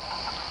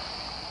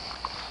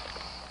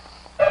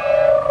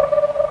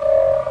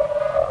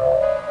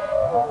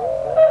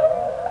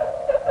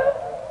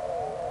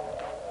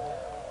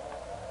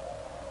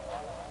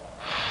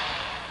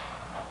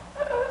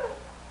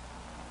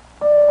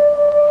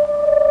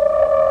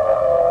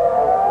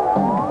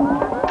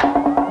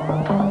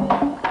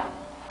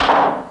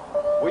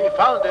 We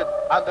found it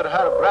under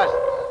her breast.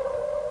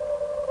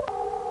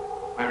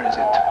 Where is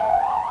it?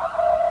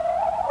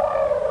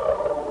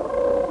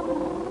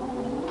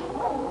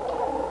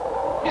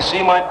 You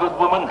see, my good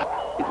woman,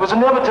 it was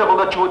inevitable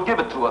that you would give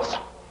it to us.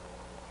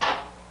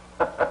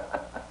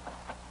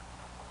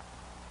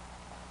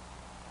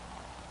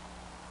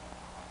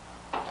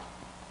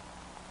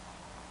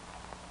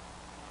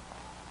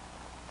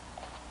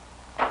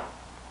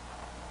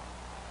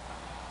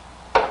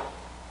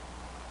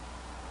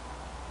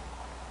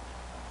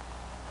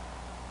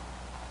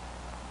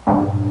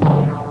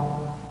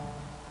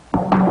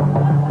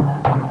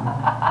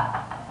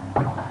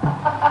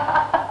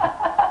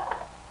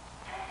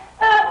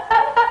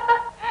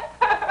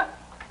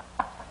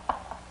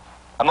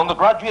 An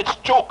undergraduate's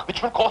joke,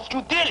 which will cost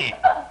you dearly.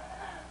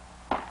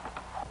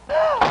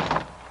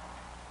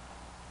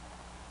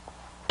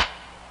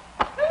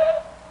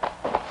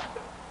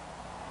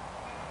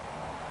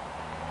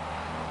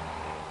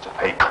 It's a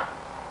fake.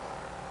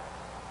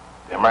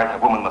 The American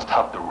woman must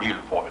have the real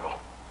formula.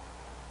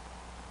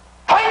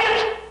 Find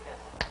it!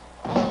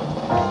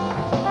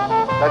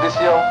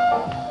 Tradición.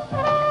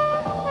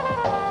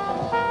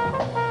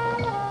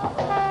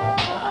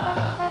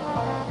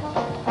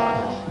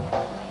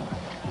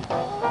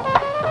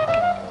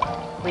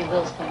 We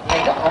will see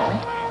later, won't we?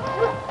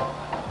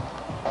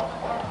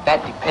 That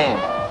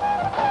depends.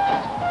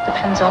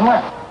 Depends on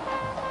what?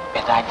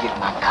 If I get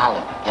my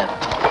collar together.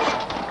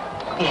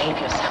 Behave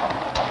yourself.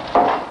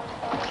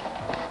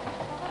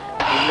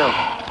 Hey, look.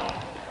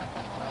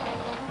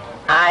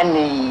 I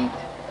need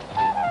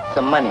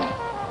some money.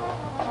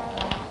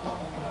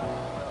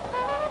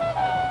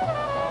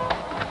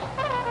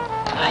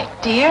 Right,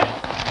 dear.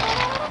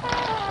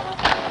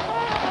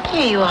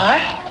 Here you are.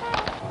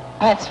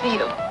 That's for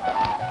you.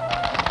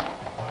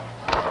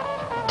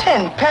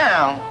 10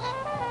 pounds?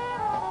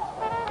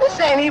 This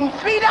ain't even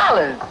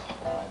 $3.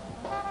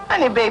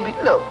 Honey, baby,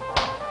 look.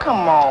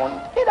 Come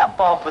on. Get up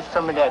off of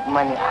some of that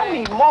money. I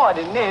need more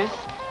than this.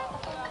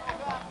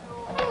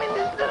 Give me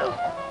this little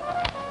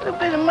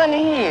bit of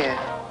money here.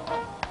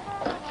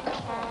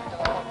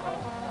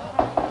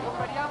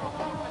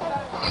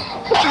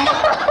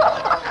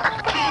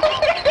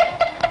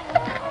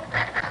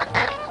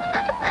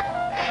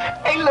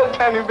 Hey, look,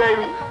 honey,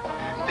 baby.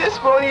 This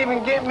won't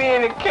even get me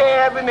in a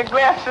cab and a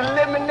glass of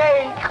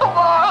lemonade. Come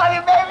on,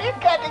 honey, baby, you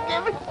got to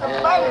give me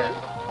some money.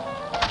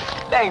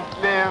 Thanks,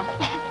 Liv.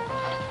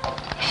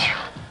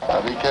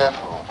 Now be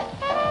careful.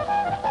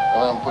 Don't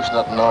let them push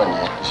nothing on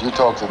you. Because you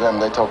talk to them,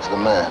 they talk to the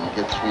man.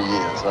 You get 3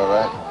 years, all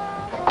right?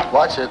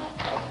 Watch it.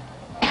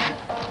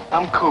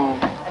 I'm cool.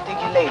 I'll dig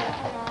you later.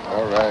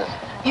 All right.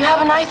 You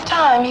have a nice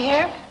time, you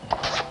hear?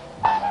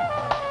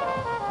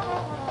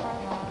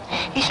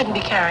 He shouldn't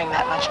be carrying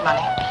that much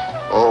money.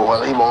 Oh,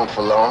 well, he won't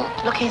for long.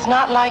 Look, he's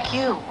not like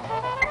you.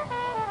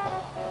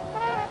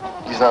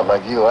 He's not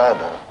like you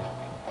either.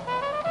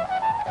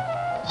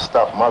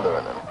 Stop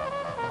mothering him.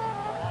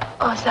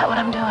 Oh, is that what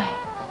I'm doing?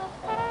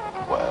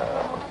 Well,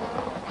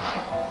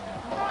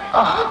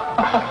 Oh.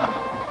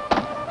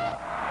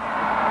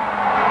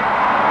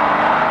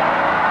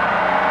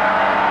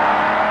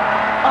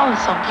 Oh,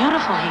 it's so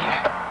beautiful here.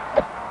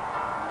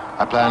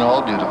 I plan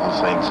all beautiful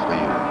things for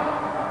you.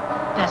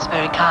 That's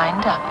very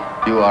kind of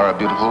you. You are a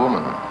beautiful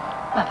woman.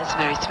 Well, that's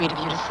very sweet of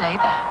you to say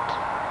that.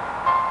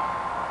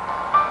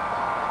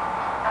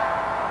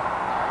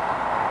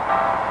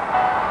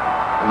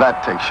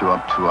 That takes you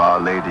up to Our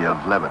Lady of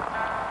Lebanon.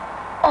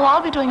 Oh,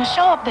 I'll be doing a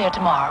show up there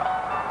tomorrow.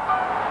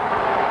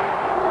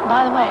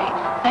 By the way,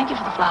 thank you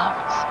for the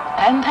flowers.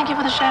 And thank you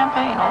for the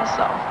champagne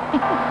also.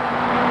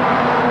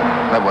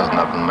 That was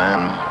nothing,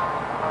 ma'am.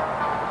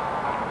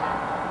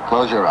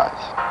 Close your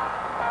eyes.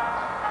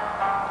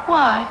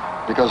 Why?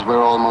 Because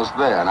we're almost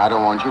there, and I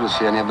don't want you to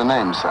see any of the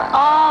names signs. Oh,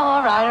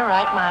 all right, all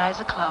right. My eyes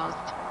are closed.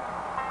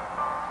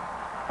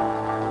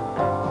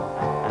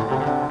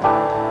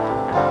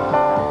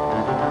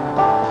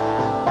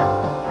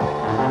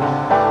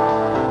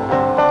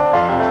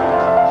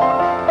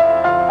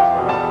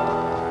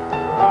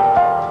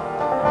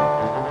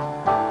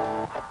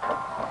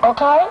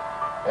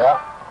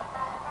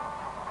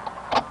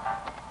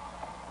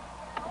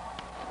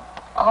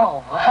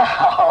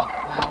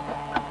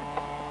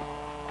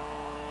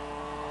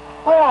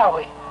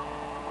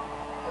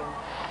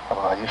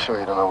 sure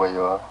you don't know where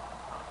you are?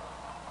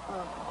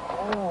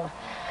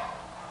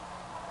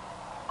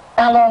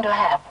 How long do I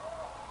have?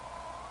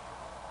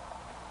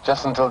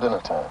 Just until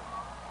dinner time.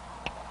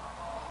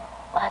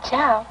 Watch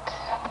out.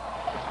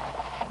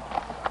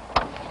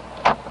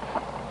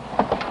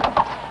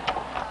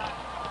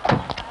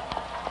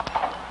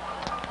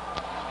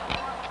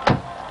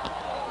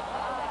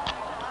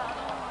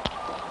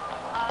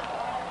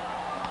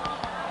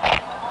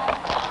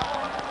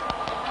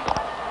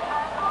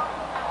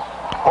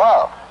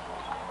 Wow.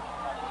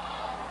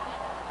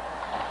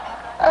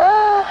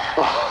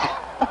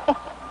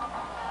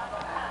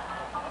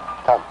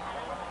 Come.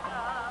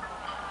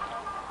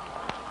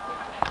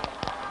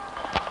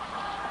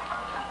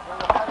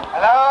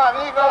 Hello,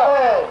 amigo.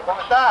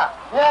 ¿Cómo está?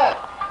 Bien.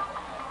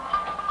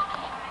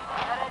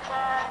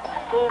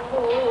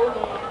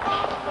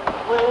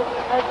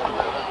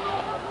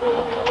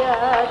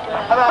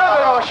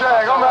 Mon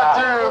cher, comment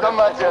vas-tu?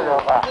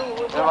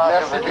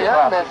 Merci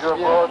bien, merci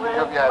bien.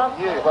 Je viens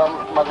habillé.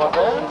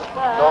 Mademoiselle,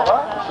 Laura,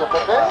 monsieur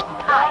Pépé.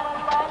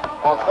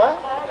 Enfin.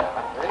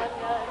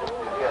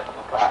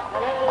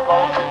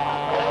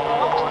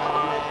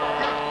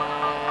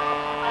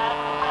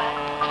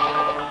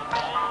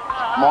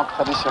 Montre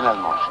traditionnel,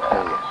 mon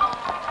cher.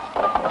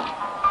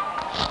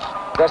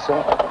 That's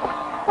it.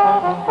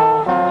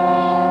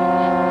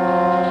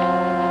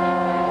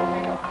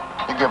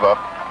 You give up.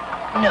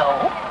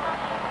 No.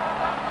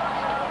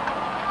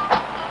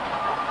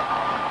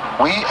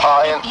 We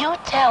are in... If you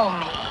tell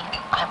me,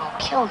 I will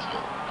kill you.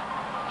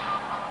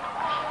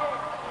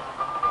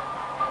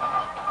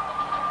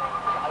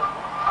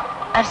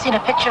 I've seen a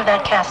picture of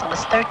that castle.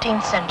 It's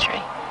 13th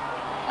century.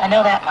 I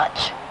know that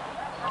much.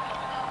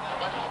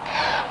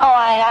 Oh,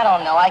 I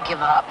don't know. I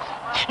give up.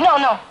 No.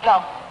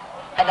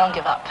 I don't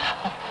give up.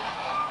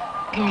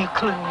 Give me a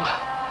clue.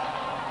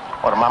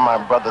 What, am I my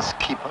brother's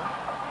keeper?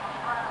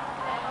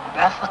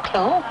 That's the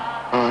clue?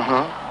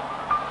 Mm-hmm.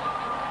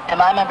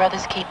 Am I my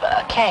brother's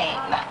keeper? Cain.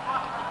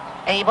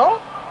 Abel?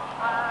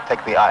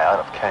 Take the eye out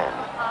of Cain.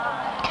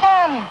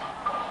 Cain.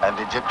 And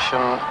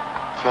Egyptian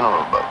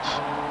funeral boats.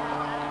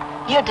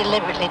 You're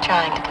deliberately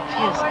trying to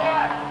confuse me.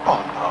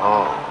 Oh,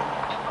 no.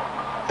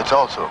 It's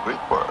also a Greek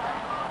word.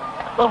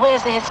 Well,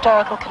 where's the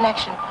historical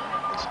connection?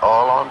 It's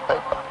all on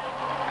paper.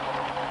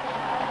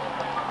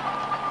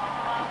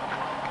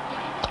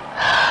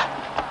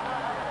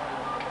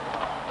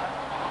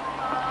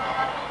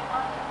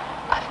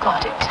 I've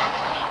got it.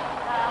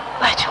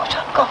 By George,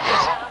 I've got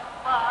it.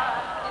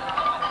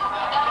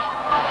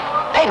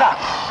 Paper.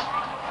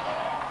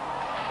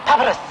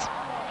 Papyrus.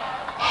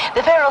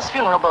 The pharaoh's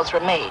funeral boats were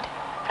made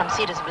from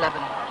cedars of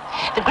Lebanon.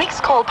 The Greeks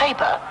call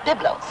paper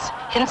biblos,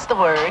 hence the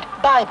word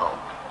Bible.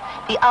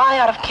 The eye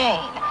out of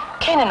Cain,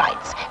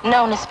 Canaanites,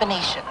 known as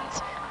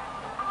Phoenicians,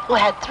 who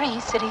had 3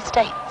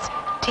 city-states,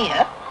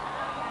 Tyre,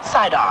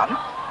 Sidon,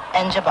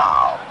 and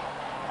Jabal.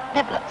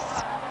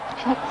 Byblos.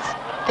 Hence,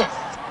 this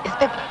is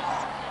Byblos.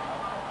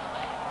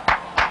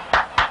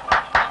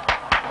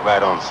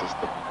 Right on,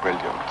 sister.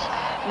 Brilliant.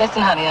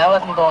 Listen, honey, I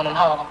wasn't born in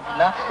Harlem for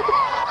nothing.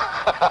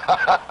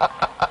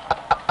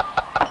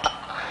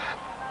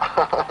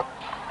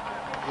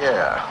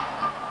 Yeah.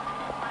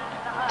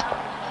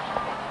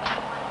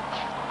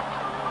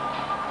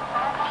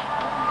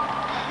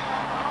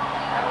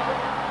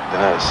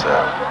 Dinner is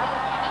served.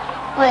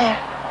 Where?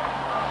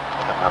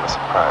 I've got a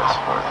surprise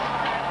for you.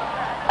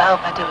 I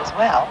hope I do as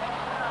well.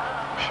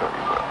 I'm sure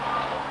you will.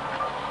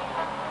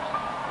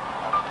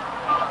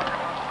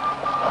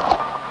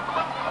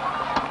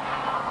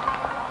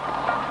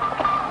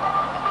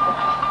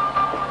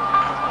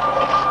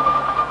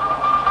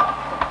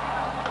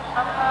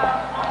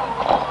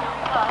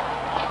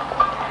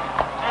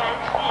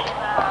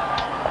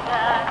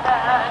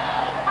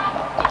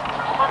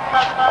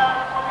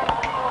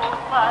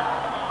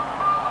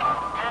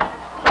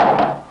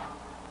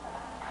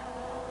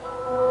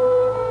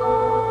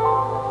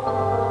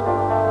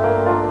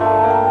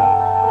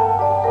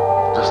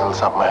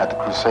 Something I had the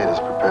Crusaders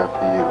prepare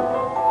for you.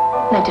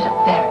 They did a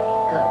very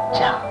good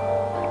job.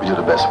 We do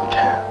the best we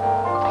can.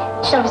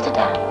 Shall we sit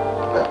down?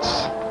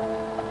 Let's.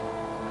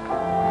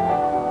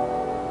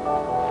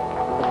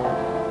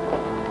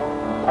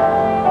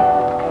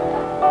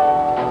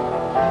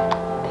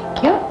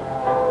 Thank you.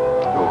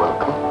 You're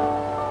welcome.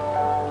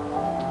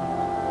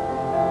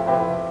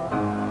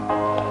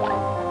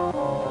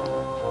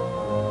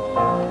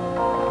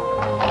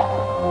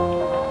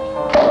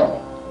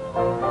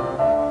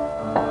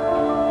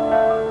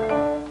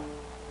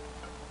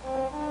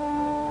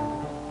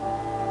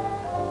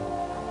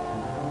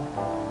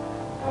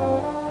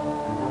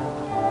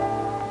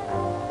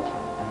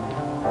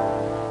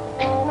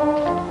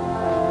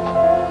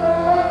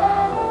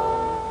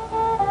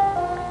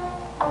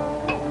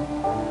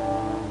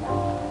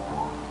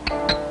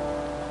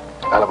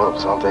 À la bonne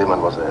santé,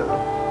 mademoiselle.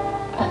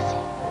 Merci.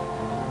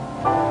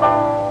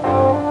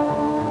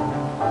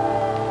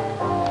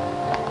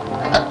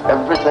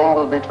 Everything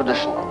will be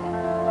traditional.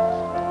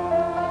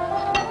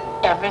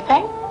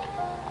 Everything?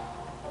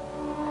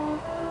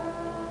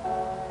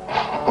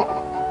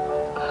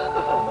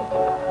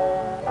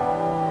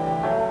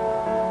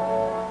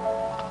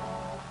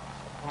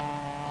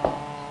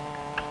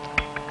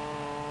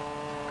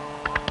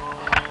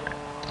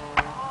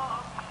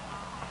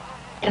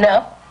 You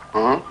know,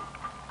 Hmm?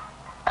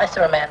 I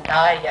saw a man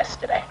die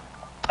yesterday.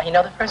 And you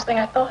know the first thing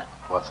I thought?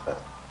 What's that?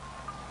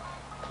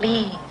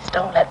 Please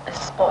don't let this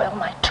spoil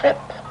my trip.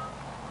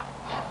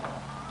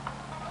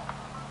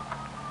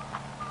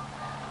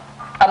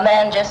 A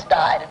man just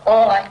died, and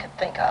all I could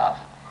think of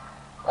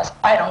was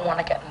I don't want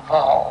to get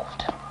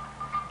involved.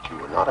 You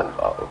were not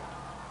involved.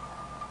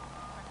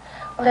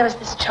 Well, there was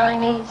this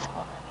Chinese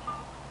woman.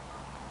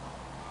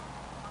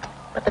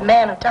 But the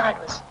man who died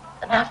was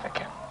an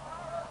African.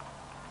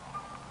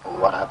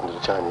 And what happened to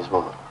the Chinese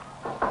woman?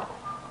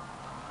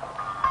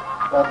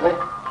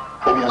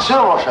 Eh bien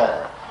sûr, mon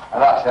cher.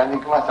 Alors, Samy,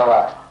 comment ça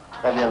va?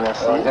 Très bien,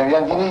 merci. Je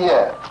viens de dîner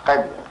hier. Très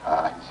bien.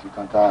 Ah, je suis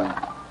content.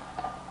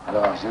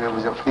 Alors, je vais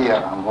vous offrir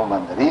un bon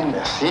mandarine.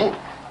 Merci.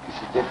 Que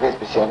c'était fait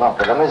spécialement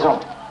pour la maison.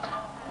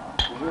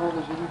 Toujours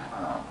de jolies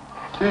femmes.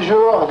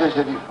 Toujours de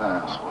jolies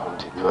femmes.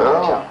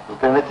 Tiens, vous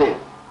permettez?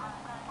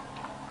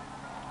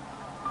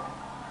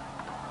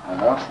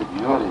 Alors, c'est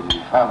toujours des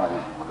jolies femmes avec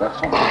des beaux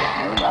garçons.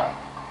 Voilà.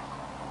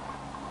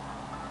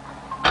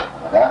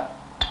 Voilà.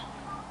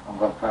 On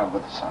va faire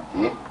votre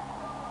santé.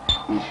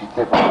 Y je suis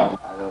très content.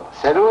 Alors,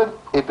 salud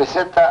y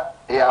peseta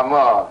y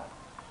amor.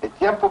 El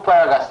tiempo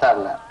para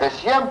gastarla. Es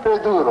siempre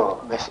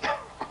duro. Merci.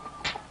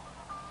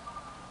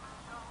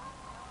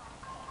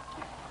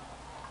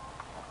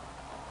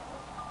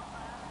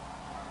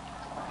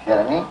 Cher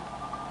ami,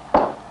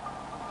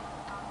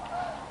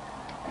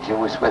 je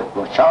vous souhaite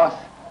bonne chance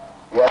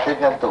et à très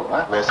bientôt.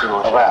 Hein? Merci, mon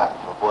Au cher. revoir.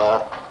 Au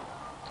revoir.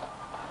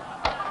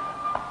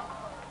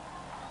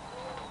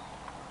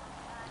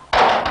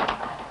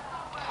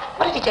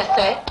 What did he just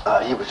say?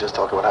 He was just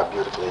talking about how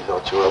beautiful he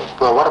thought you were.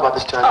 Well, what about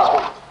this Chinese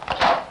woman?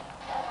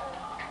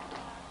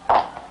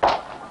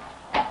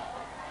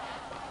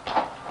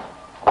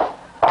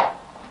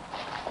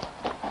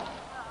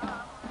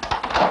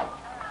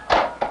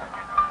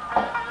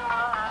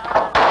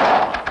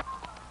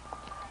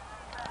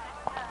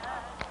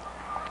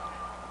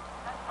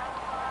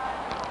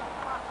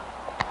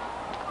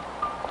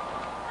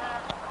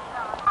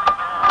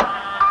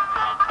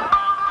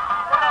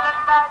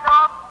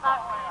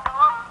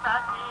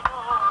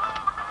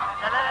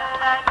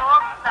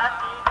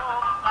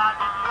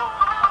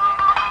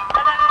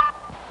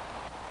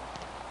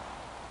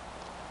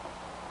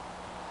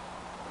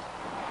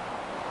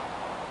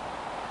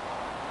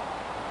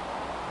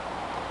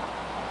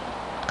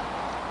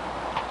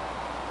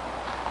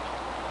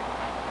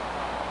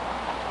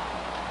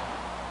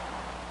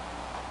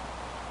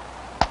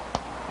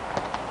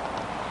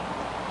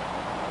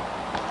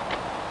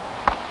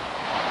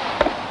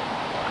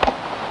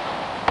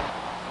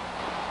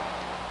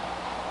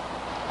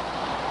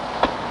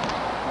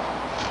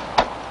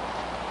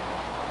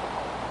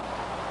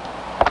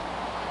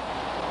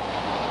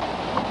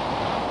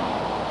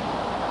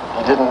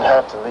 You didn't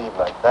have to leave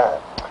like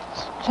that.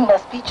 You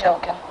must be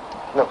joking.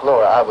 Look,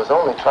 Laura, I was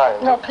only trying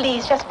to... No,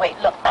 please, just wait.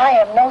 Look, I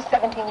am no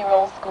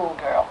 17-year-old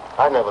schoolgirl.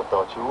 I never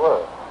thought you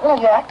were.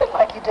 Well, you acted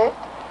like you did.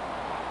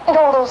 And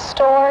all those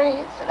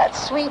stories, and that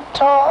sweet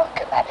talk,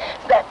 and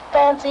that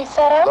fancy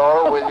setup.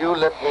 Laura, will you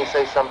let me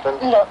say something?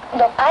 Look,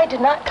 I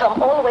did not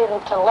come all the way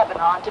to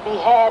Lebanon to be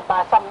had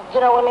by some, you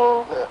know what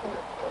I mean?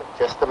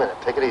 Just a minute.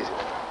 Take it easy.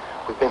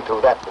 We've been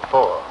through that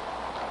before.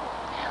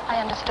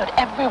 I understood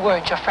every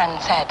word your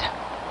friend said.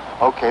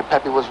 Okay,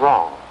 Peppy was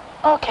wrong.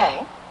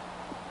 Okay.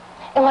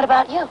 And what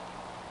about you?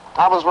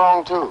 I was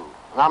wrong, too.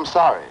 And I'm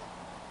sorry.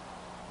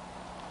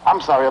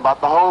 I'm sorry about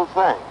the whole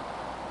thing.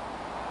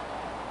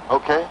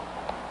 Okay?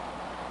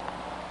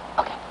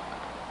 Okay.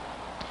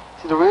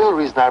 See, the real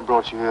reason I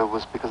brought you here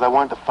was because I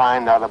wanted to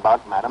find out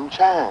about Madame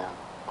Chan.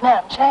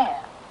 Madam Chan?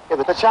 Yeah,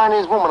 the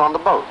Chinese woman on the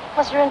boat.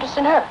 What's your interest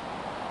in her?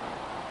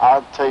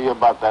 I'll tell you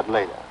about that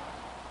later.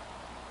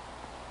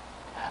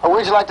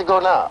 Where'd you like to go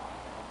now?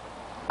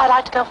 I'd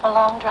like to go for a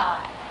long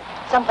drive.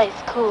 Someplace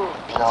cool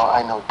and peaceful. No,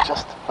 I know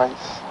just the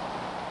place.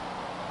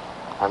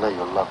 I know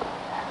you'll love it.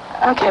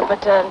 Okay,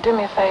 but do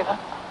me a favor.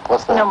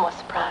 What's that? No more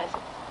surprises.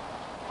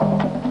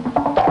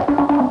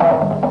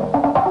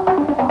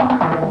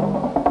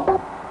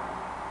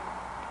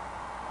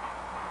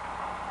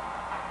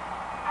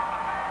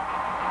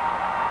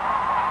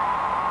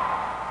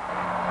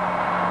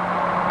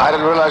 I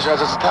didn't realize you had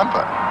such a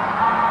temper.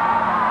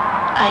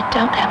 I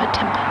don't have a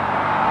temper.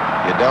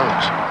 You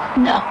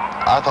don't? No.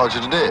 I thought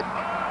you did.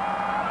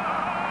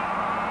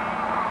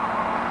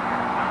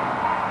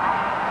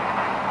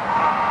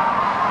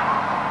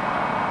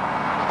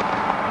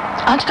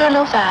 Aren't you going a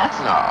little fast?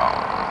 No.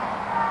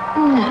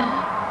 No.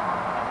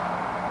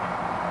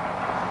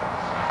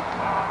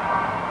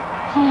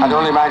 I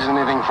don't imagine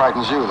anything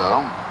frightens you,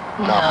 though.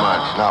 No. Not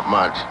much, not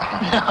much.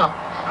 No.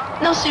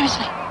 No,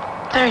 seriously.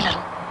 Very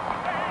little.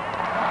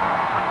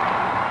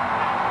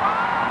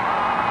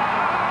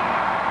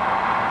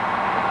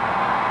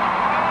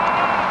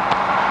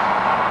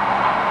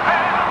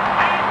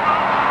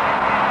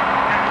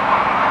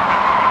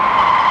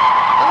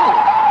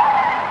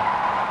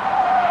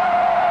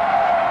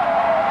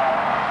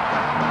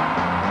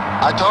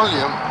 I told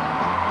you.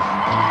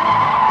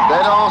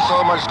 They don't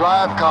so much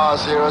drive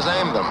cars here as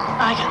aim them.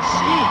 I can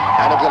see.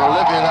 And if you're gonna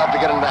live here, you have to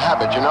get in the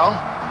habit, you know?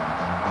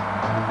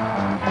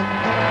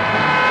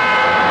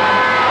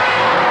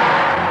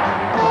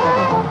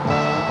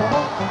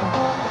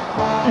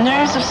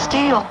 Nerves of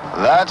steel.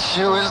 That's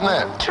you, isn't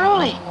it?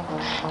 Truly.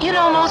 You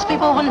know, most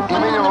people wouldn't... You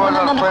mean you weren't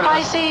afraid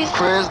crises? of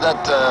quiz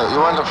that you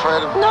weren't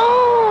afraid of? No.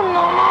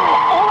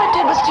 All I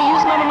did was to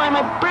use my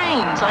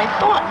brains. I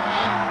thought...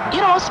 You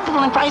know, most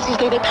people in crises,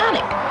 they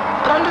panic.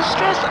 But under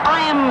stress, I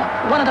am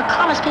one of the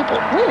calmest people.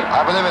 Really.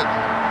 I believe it.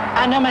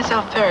 I know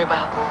myself very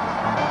well.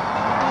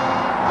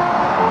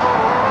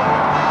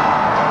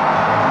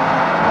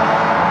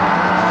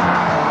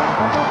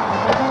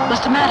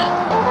 What's the matter?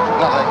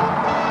 Nothing.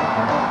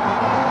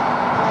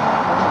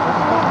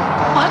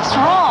 What's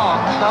wrong?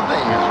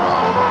 Nothing is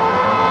wrong.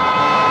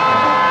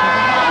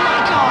 Oh, my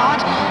God.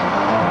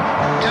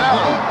 Get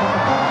out.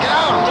 Get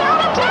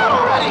out. Down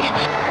already.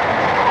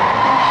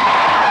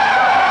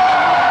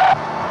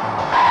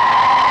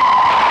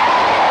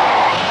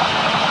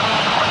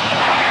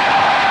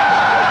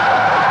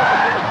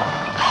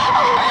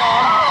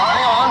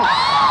 Hang on.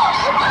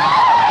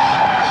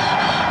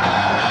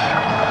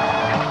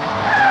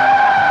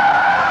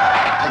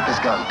 Take this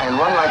gun and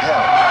run like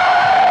hell.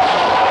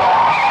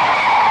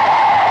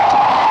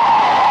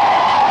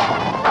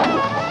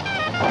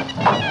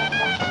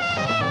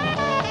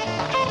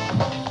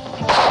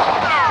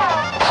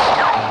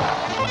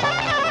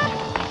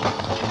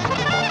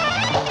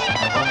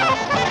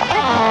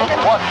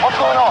 What's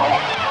going on?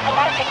 I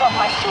gotta take off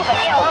my shoes. I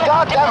can't. Oh,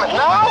 God damn it,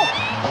 now?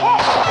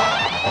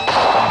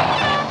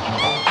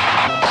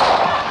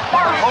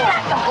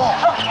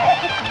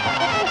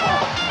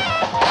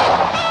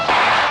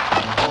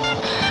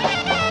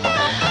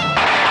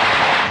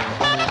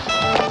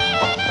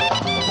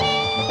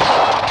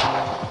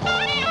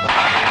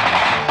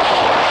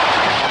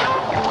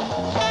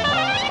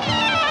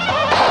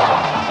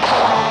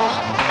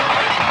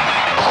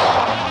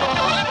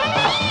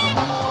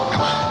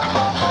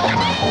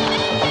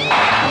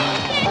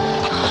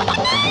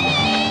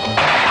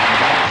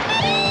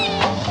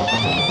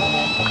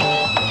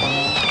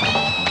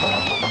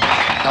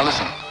 Now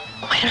listen.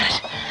 Wait a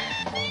minute.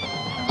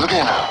 Look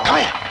here now. Come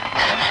here.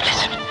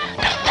 Listen,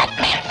 the fat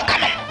man's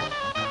coming.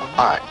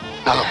 All right.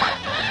 Now look.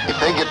 If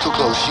they get too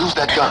close, use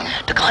that gun.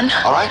 The gun?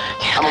 All right?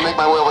 Yeah. I'm gonna make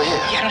my way over here.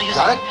 Yeah, I know how to use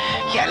Got it.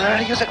 it? Yeah, I know how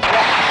to use it.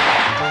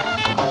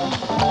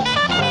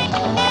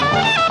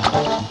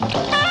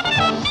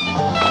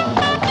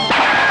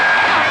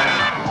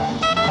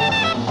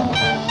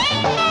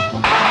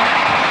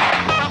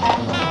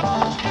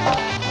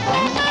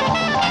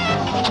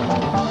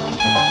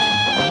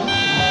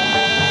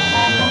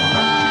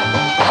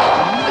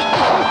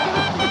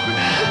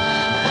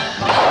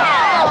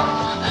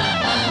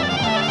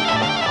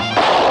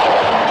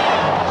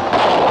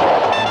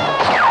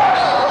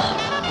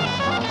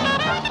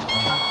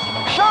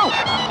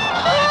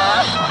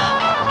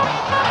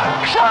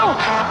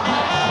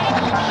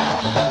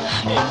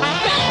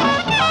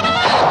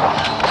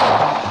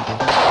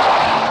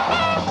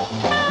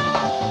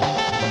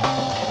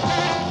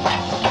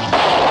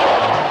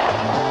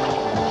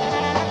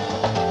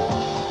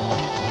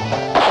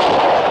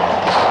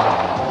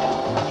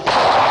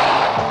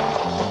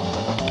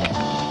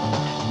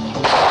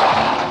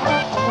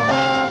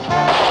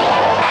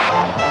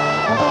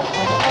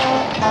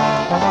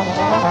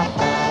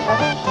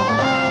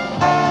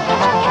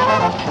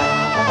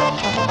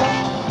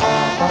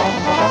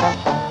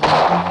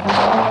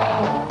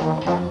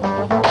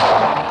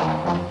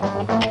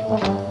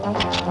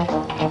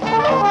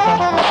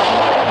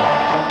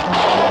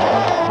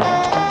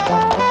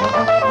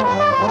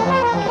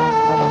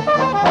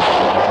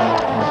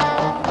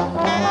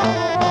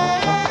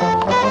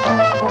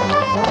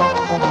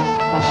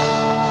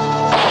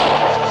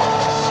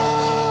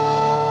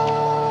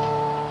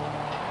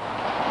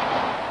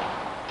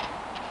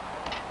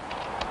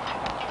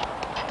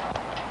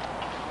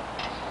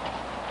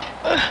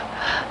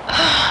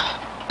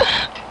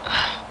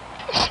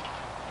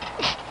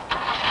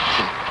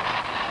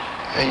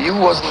 Hey, you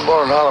wasn't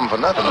born in Harlem for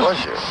nothing,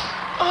 was you?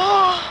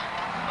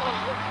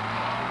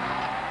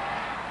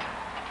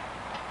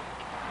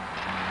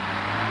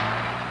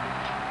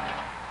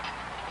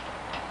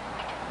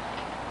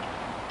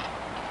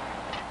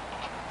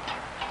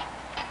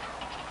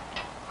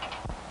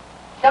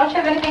 Don't you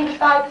have anything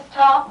besides this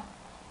top?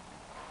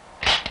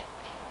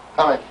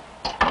 Come in.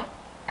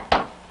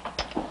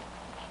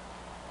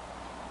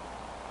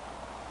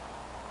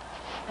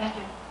 Thank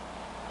you.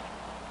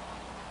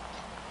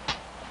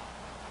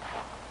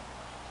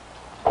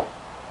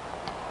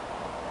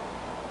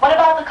 What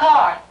about the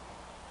car?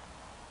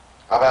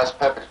 I've asked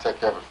Pepe to take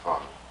care of it for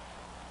me.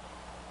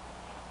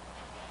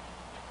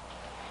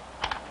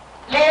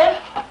 Liv?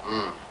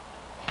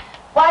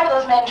 Why were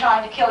those men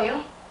trying to kill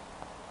you?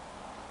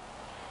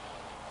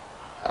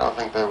 I don't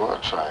think they were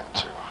trying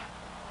to.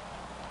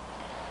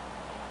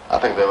 I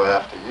think they were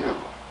after you.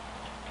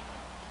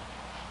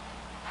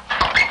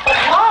 But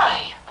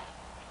why?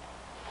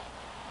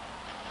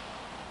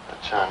 The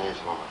Chinese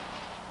woman.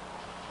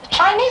 The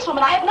Chinese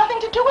woman. I had nothing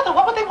to do with her.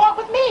 What would they want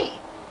with me?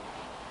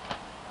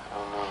 I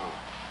don't know.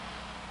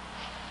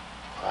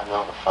 I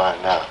know to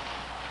find out.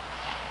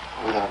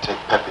 We're gonna take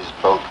Pepe's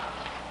boat.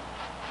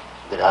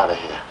 Get out of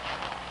here.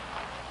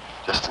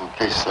 Just in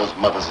case those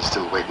mothers are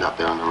still waiting out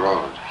there on the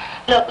road.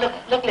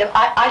 Look, Liv,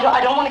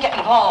 I don't want to get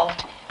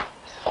involved.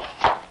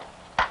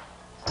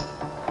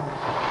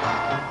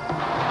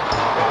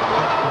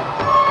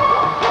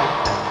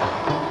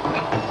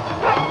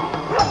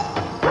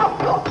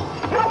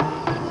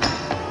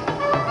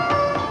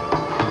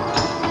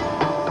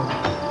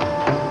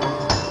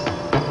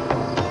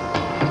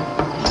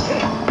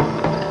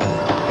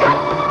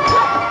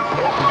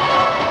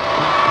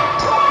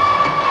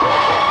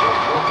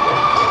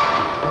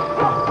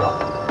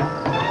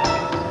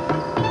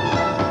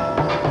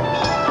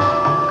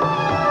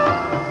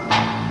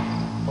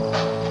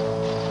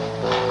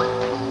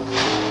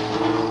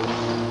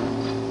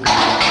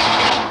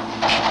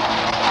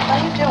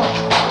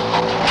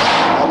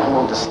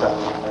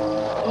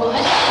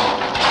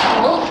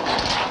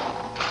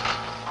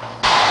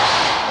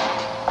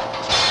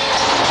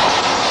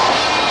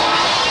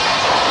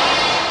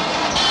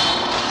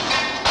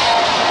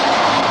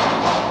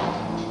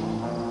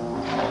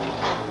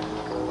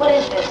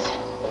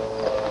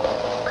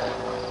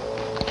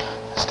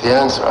 The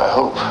answer, I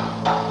hope.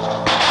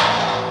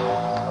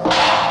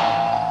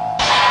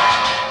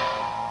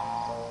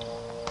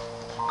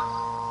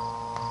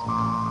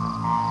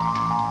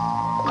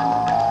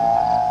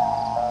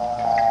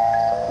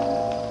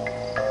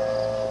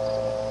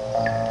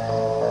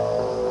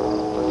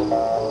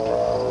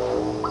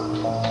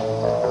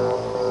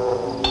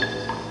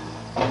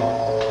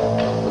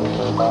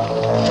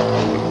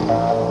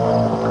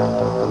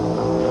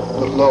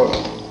 Look, Laura,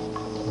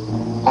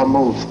 I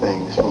move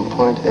things from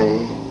point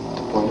A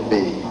to point B.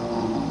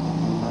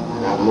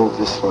 And I moved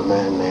this for a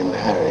man named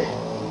Harry.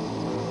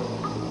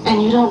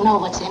 And you don't know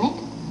what's in it?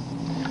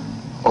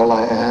 All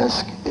I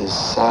ask is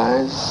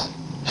size,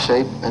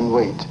 shape, and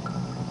weight.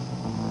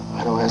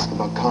 I don't ask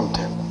about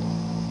content.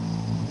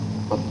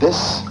 But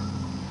this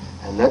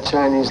and that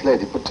Chinese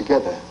lady put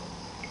together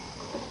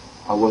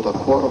are worth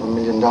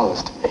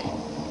 $250,000 to me.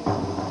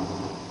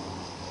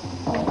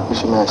 We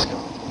should ask him.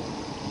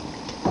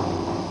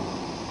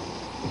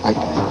 Like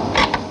that.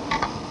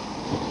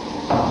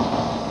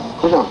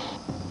 Put it on.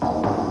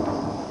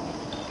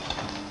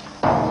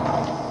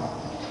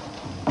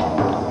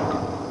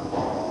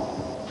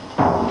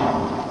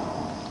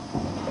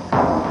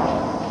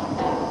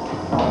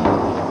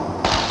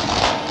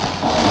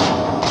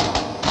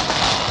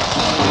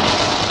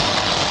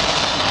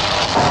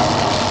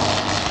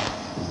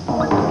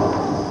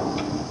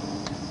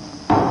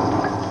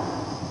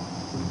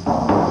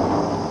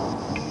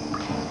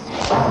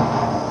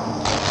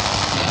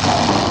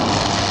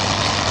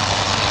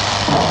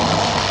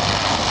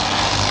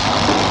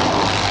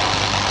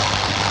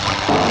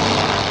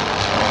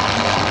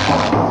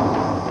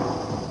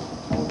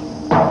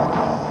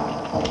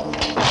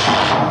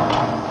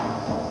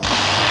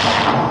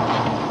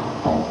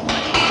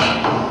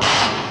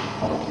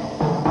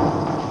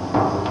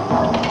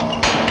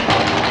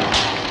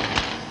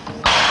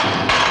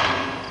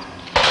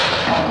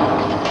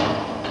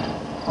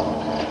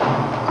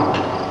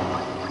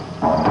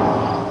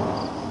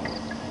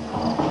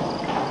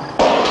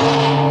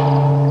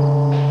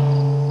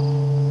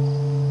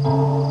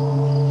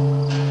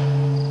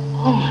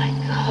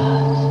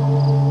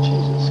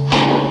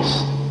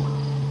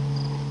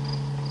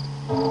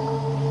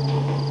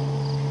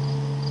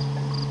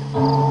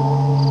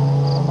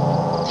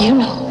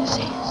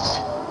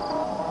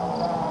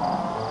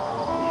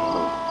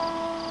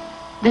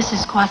 This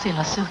is Kwasi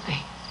Lasuthi.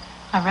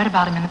 I read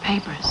about him in the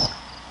papers.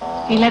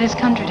 He led his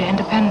country to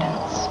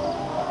independence.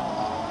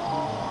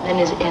 Then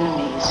his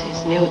enemies,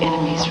 his new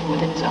enemies from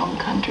within his own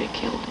country,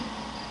 killed him.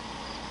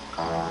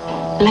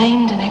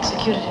 Blamed and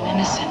executed an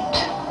innocent.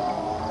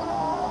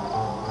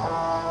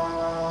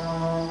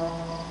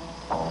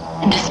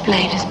 And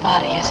displayed his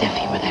body as if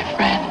he were their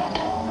friend.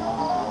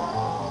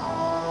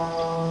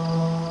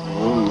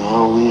 Well,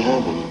 now we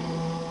have him.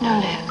 No,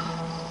 Liv.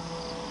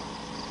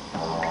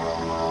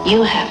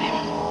 You have him.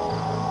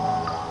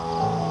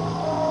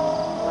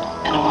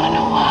 And I want to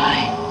know why.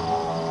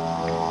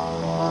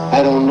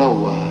 I don't know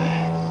why.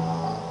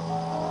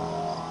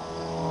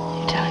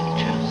 You're telling the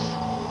truth.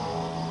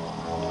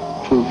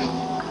 Truth.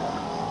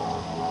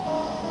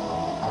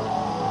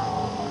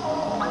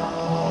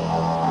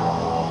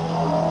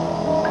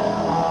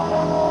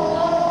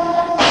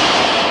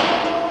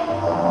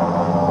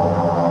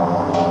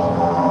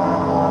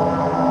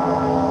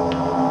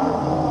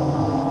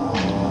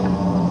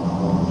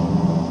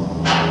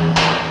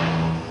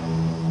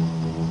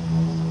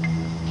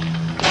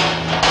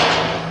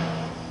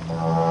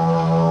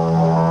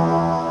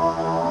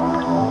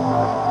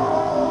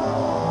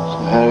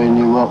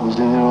 Was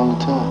in there all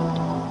the time.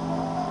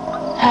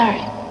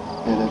 Harry?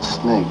 Yeah, that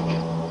snake.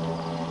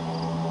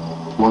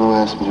 The one who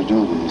asked me to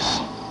do this.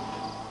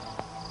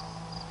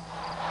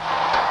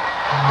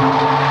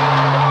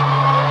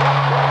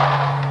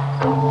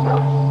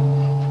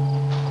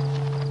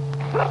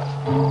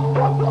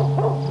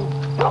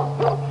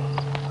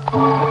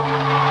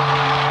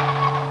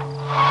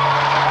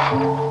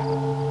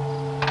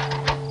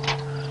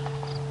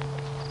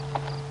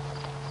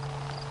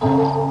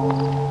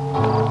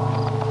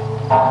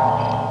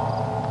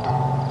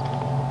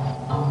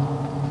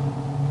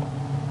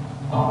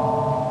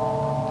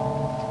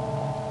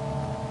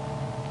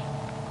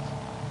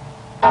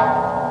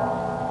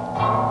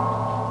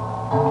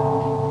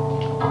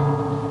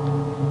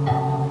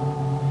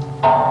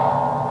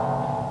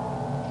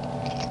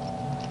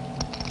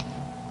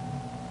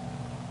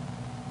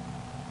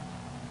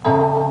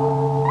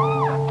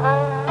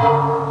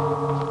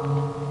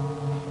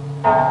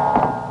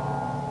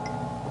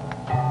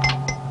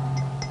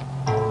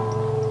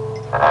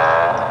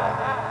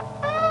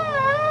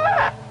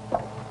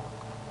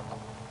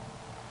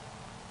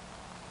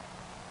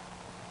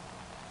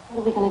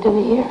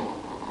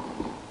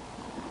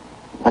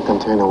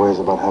 container weighs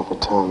about half a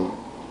ton.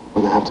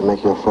 We're gonna have to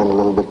make your friend a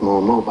little bit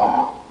more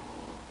mobile.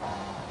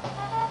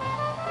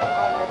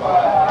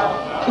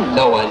 You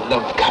know I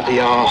love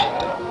caviar.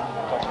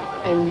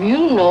 And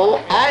you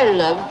know I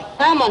love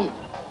salmon.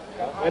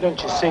 Why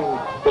don't you sing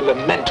the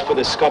lament for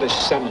the Scottish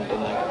salmon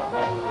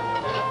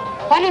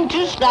tonight? Why don't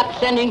you stop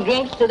sending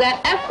drinks to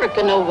that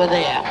African over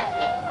there?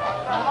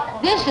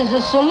 This is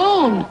a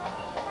saloon,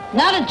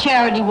 not a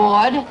charity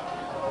ward.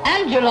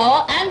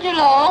 Angelo,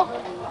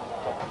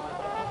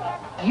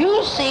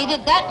 you see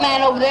that that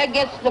man over there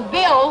gets the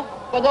bill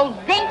for those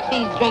drinks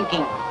he's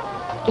drinking.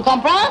 Tu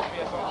comprends?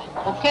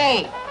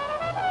 Okay.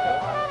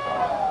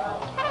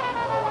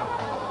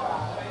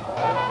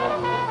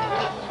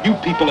 You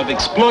people have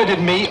exploited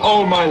me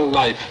all my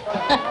life.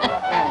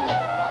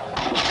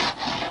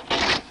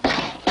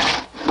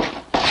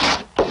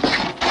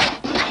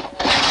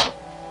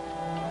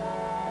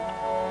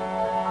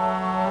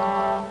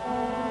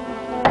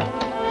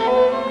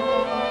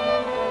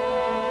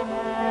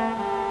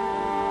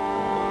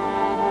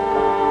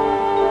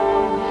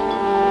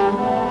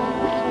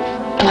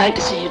 I like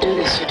to see you do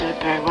this. You do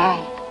it very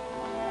well.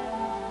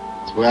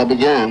 That's where I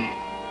began.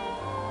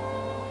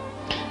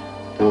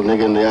 Little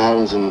nigga in the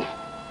islands and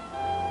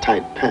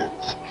tight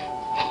pants.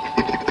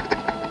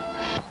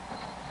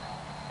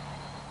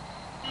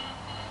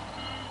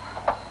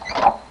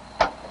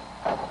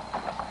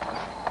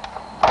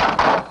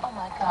 Oh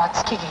my God,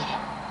 Skiggy.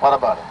 What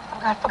about it?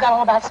 I forgot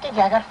all about Skiggy.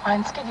 I gotta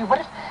find Skiggy.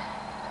 What if...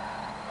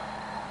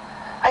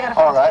 I gotta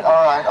find All right,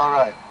 Skiggy. all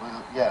right.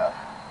 Well, yeah.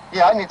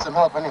 Yeah, I need some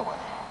help anyway.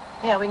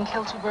 Yeah, we can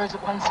kill two birds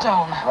with one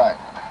stone. Right.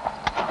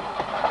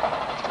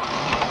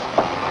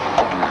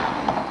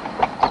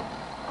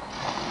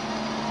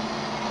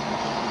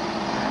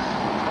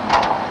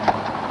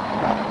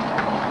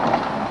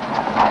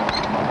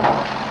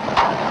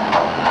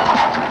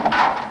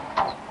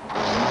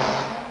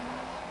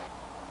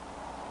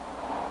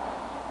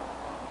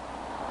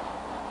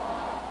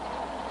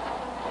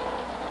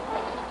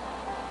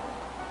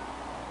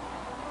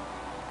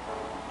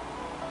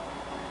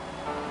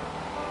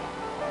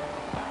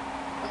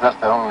 That's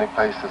the only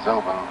place that's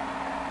open.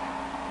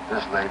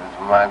 This lady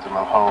reminds him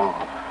of home.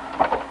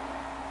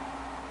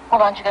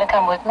 Well, aren't you gonna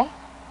come with me?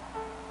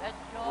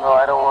 No,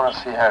 I don't want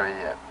to see Harry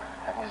yet.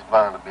 And he's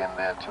bound to be in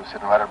there, too,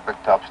 sitting right at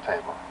Bricktop's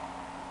table.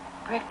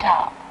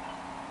 Bricktop.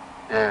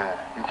 Yeah,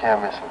 you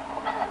can't miss him.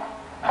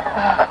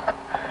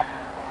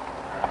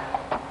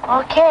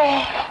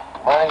 Okay.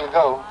 Mind you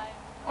go.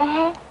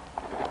 Mm-hmm.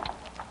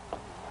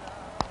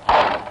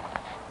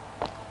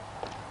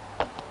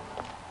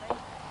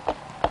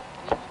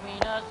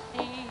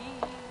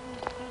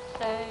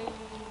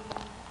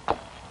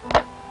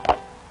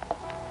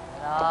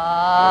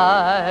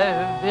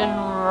 I've been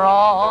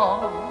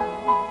wrong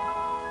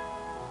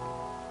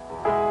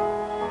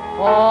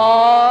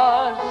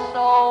for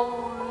so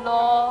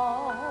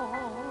long.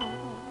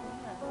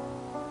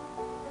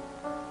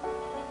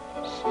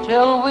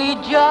 Still we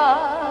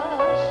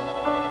just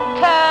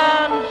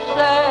can't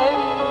say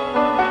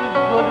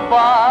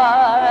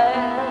goodbye.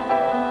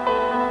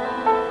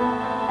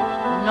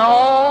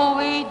 No,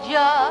 we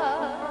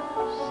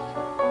just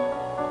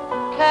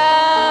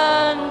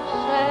can't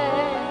say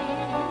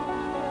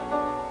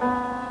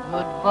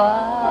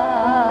goodbye.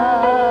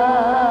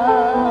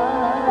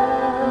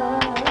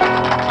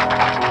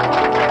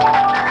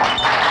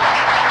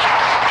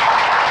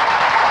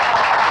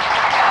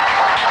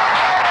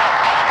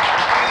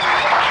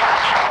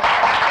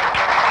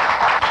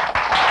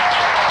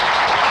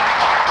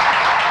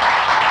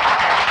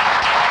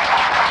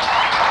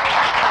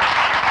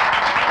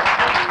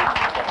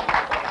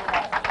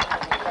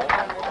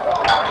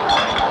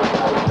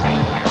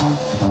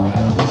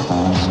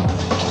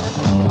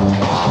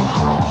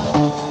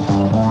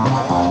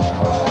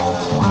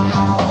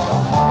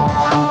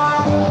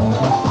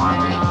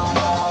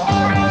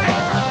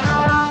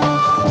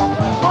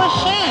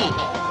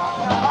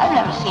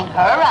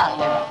 Her around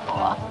here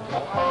before.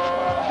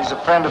 She's a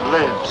friend of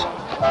Liv's.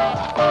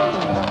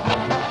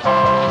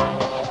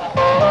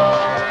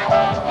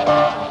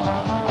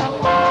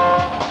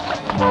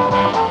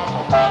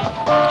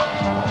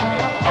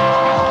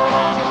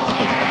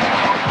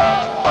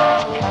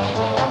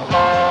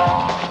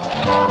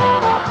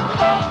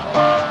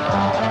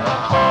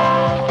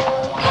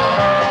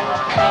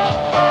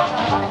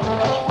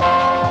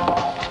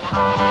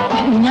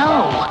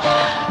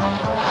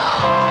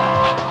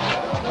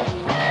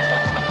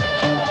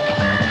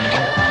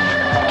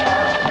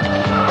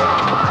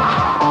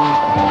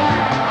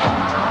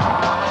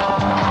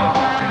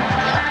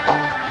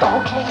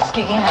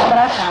 But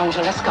I found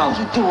you. Let's go. What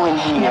are you doing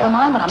here? Never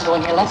mind what I'm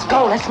doing here. Let's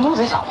go. Let's move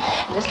it.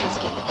 Listen,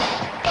 Skiggy.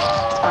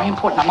 It's very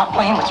important. I'm not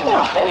playing with you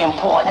now. It's very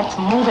important. Let's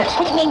move it.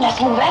 What do you mean,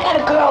 let's move it? I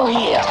got a girl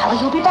here. Tell her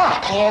you'll be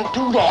back. Can't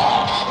do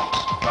that.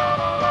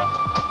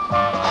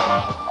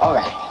 All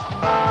right.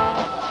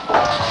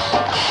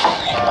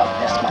 Look,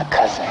 that's my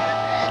cousin.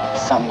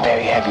 Something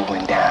very heavy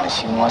went down, and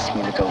she wants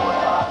me to go with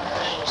her.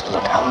 So,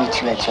 look, I'll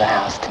meet you at your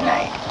house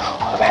tonight.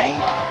 All right?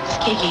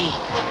 Skiggy.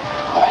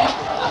 All right.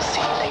 I'll see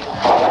you later.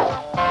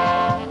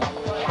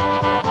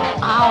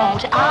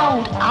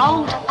 out,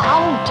 out,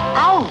 out,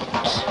 out,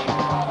 out.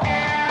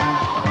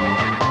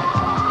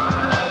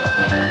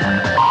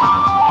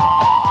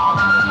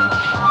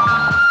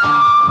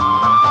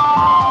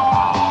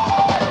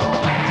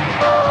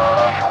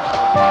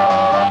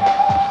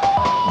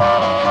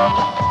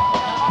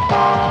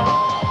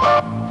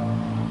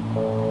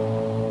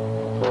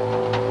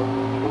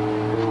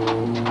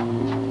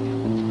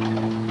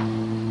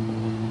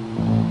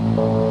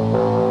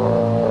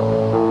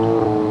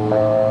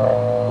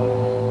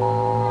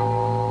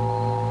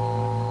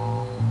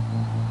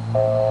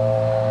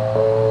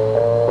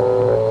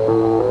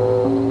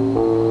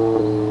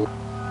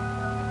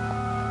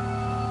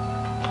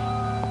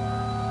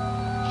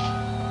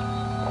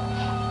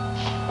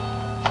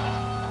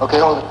 Okay,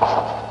 hold it.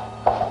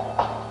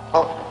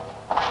 Oh.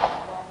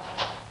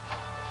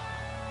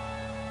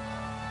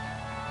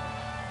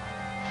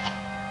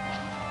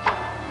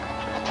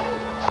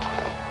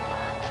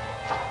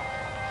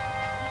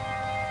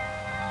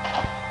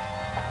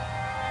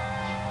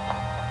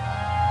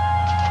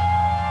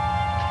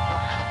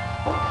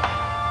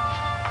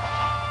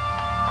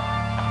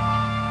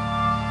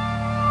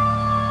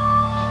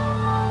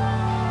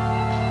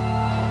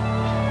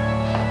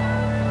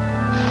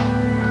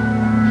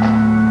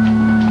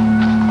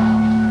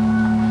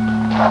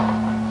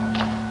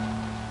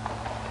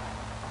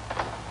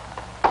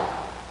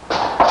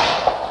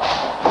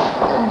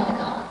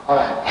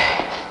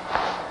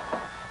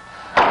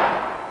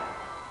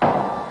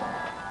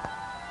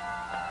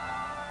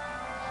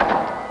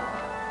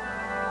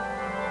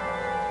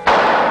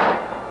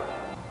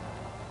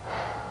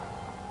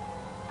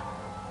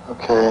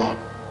 Okay.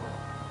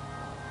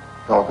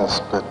 Y'all can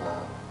split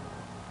now.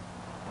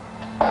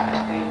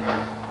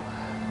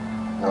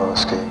 No,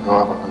 Skiggy, go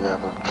up and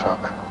grab a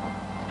truck.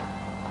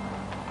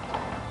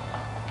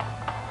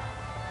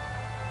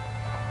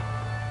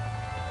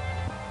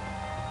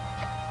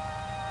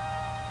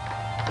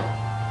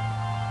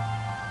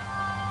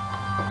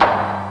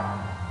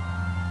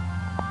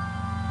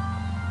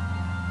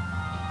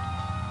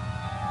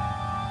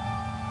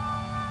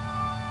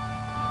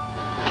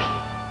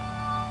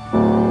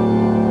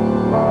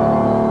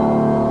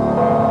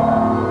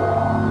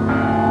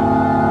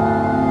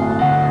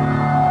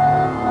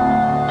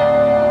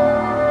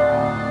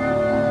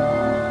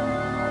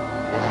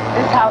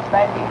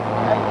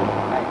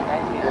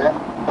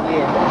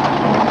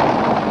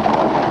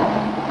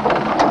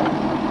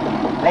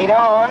 Later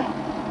on.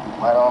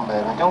 Right on,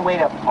 baby. Don't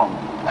wait up for me.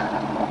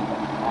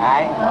 All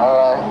right? All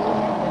right.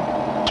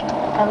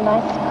 Have a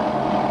nice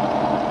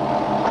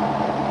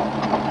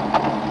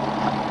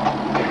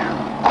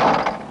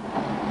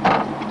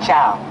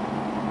Ciao.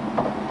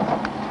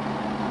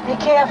 Be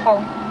careful.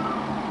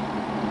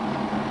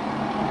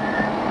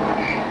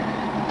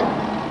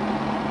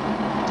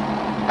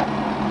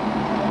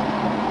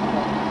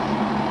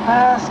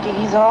 Well,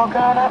 Skiggy's all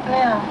grown up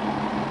now.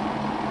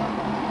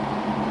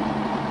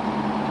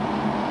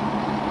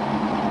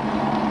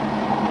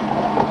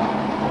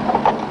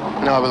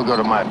 Now we'll go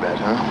to my bed,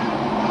 huh?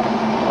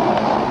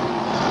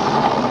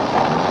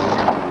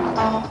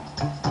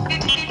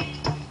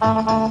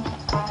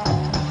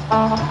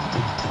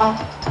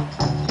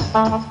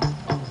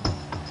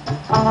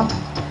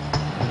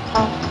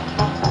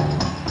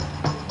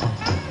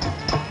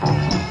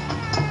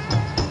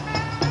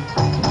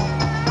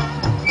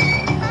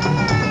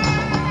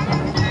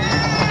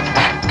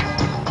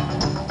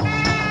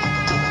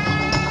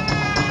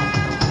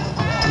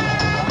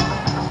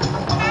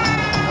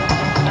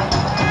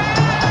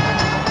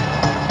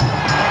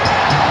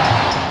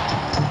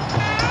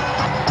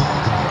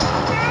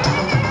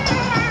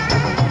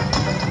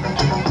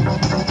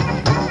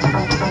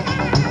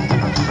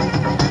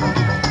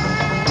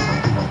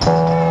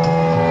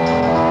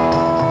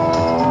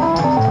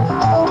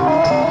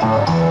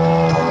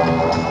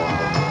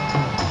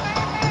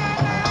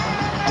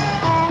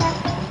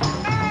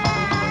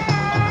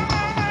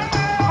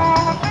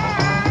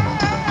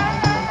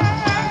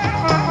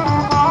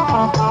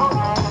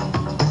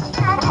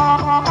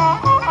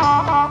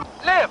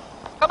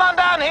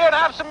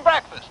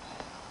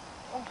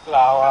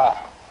 Flour.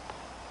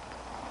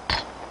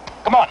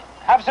 Come on,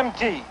 have some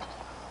tea.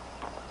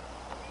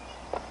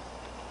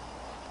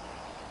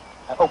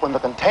 I opened the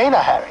container,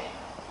 Harry.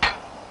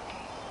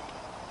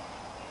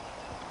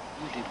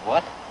 You did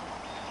what?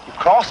 You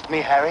crossed me,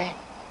 Harry.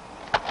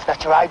 Is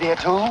that your idea,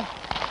 too? Well,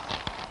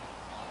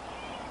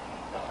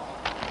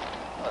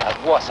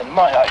 that wasn't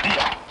my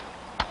idea.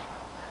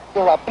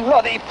 You're a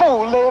bloody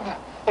fool, Liv.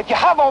 If you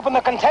have opened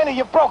the container,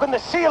 you've broken the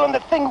seal and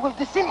the thing will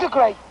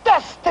disintegrate.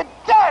 Dust to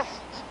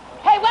dust!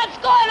 Hey, what's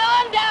going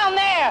on down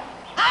there?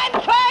 I'm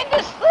trying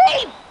to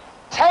sleep.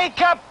 Take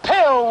a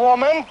pill,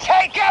 woman.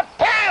 Take a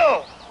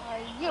pill!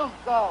 You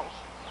go.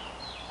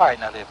 All right,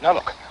 now, Liv, now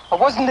look. I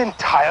wasn't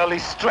entirely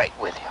straight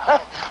with you, huh?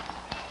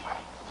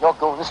 Your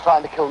goons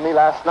trying to kill me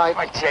last night.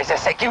 For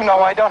Jesus' sake, you know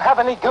I don't have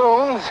any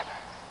goons.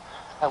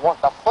 I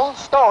want the full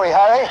story,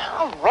 Harry.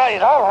 All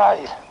right, all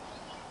right.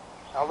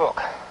 Now,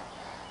 look.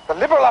 The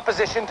liberal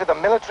opposition to the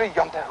military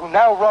junta who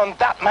now run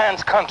that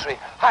man's country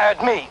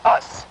hired me,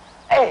 us,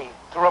 A,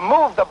 to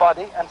remove the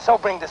body and so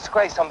bring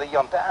disgrace on the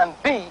junta, and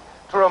B,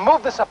 to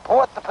remove the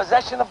support the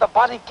possession of the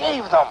body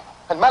gave them.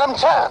 And Madame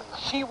Chan?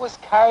 She was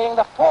carrying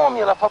the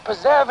formula for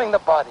preserving the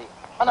body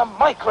on a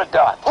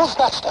microdot. Who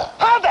snatched her?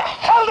 How the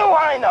hell do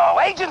I know?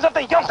 Agents of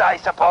the junta, I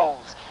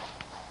suppose.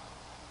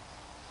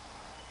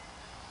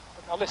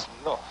 But now listen,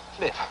 look,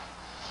 Cliff.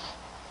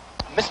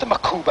 Mr.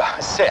 Makuba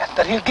has said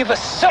that he'll give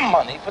us some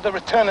money for the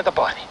return of the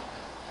body.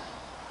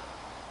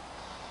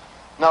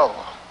 No.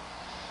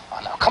 Oh,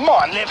 now, come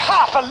on, Liv.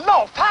 Half a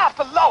loaf, half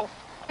a loaf.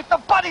 If the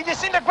body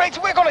disintegrates,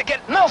 we're going to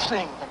get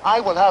nothing. I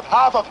will have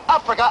half of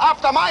Africa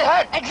after my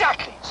head.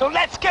 Exactly. So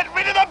let's get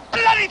rid of the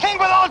bloody thing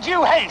with all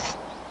due haste.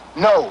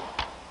 No.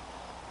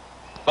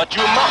 But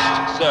you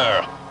must,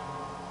 sir.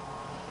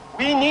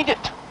 We need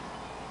it.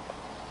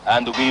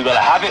 And we will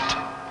have it.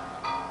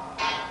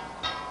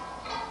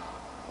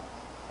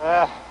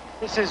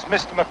 This is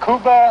Mr.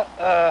 Makuba,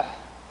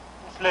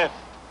 Miss Liv.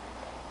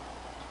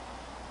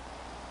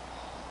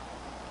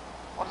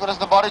 What good is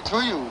the body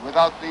to you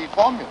without the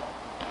formula?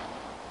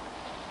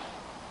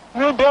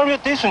 We'll bury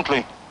it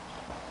decently.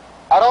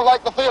 I don't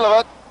like the feel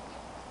of it.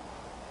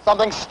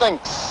 Something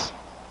stinks.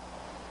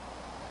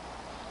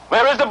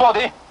 Where is the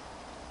body?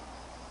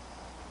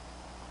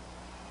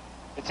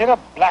 It's in a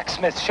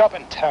blacksmith shop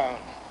in town.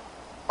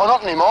 Oh,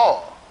 not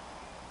anymore.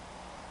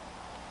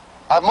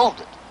 I've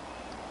moved it.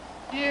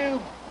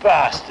 You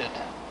bastard.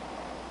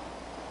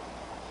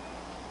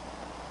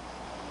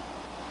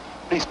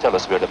 Please tell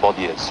us where the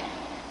body is.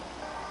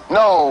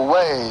 No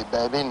way,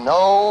 baby,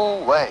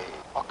 no way.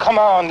 Oh, come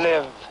on,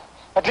 Liv.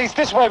 At least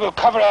this way we'll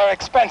cover our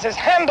expenses.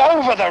 Hand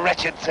over the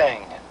wretched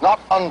thing. Not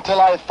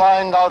until I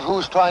find out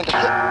who's trying to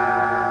kill.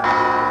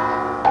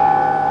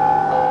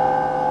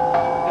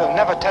 He'll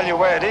never tell you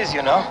where it is,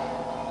 you know.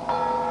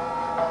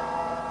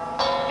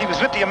 He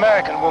was with the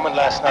American woman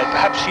last night.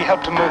 Perhaps she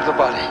helped to move the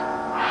body.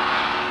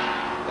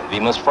 Then we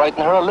must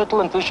frighten her a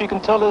little until she can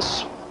tell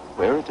us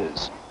where it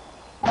is.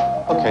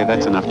 Okay,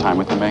 that's enough time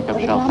with the makeup,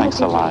 Shell.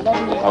 Thanks a lot.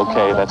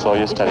 Okay, that's all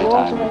your study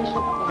time.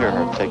 Here,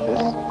 Herb, take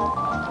this.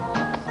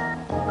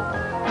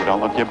 You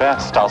don't look your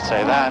best, I'll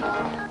say that.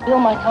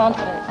 Build my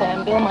confidence,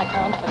 Sam. Build my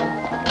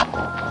confidence.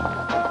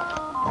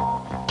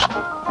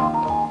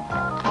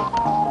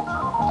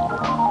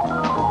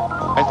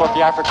 I thought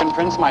the African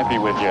prince might be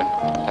with you.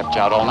 Kept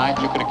you out all night.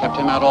 You could have kept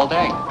him out all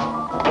day.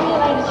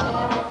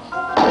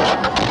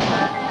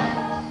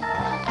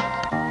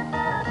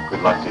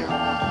 Good luck to you.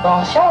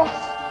 Bon chance.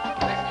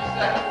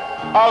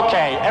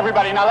 Okay,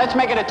 everybody, now let's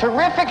make it a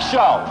terrific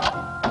show.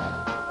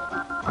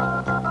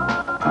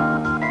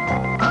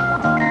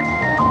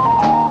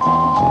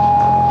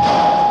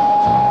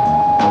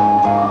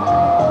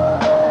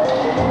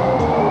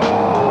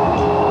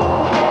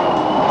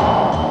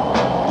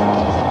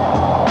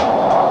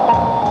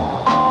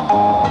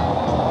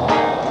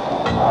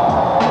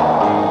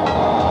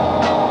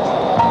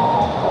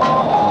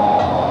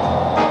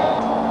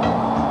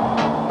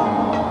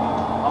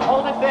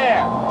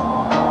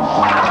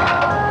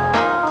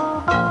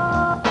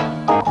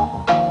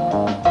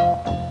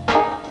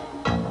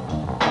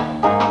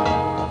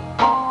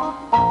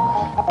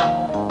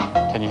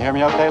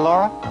 Okay,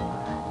 Laura?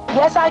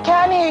 Yes, I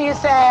can hear you,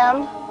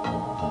 Sam.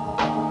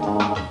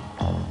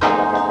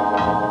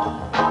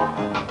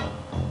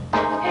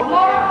 Hey,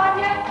 Laura on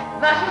yet?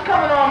 Now she's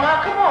coming on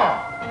now. Come on.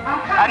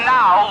 And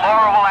now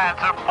Laura will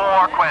answer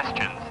 4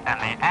 questions, and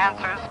the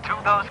answers to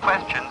those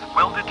questions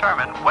will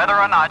determine whether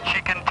or not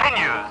she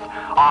continues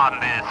on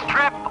this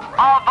trip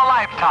of a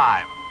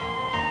lifetime.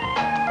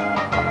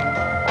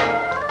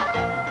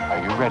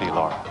 Are you ready,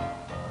 Laura?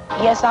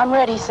 Yes, I'm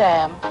ready,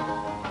 Sam.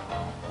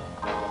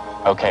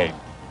 Okay.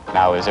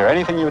 Now, is there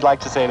anything you would like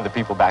to say to the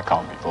people back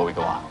home before we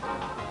go on?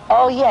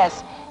 Oh,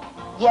 yes.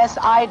 Yes,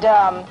 I'd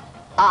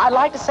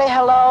like to say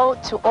hello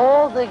to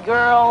all the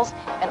girls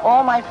and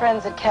all my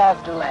friends at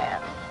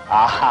Casduland.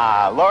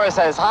 Aha! Laura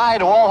says hi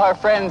to all her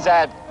friends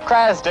at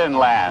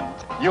Crasdonland,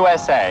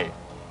 USA.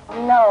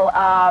 No,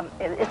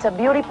 it's a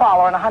beauty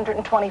parlor on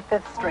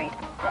 125th Street.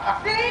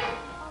 See?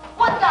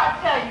 What did I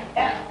tell you?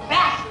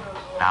 Ambassador.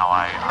 Now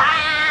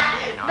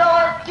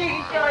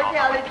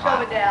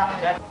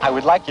I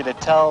would like you to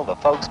tell the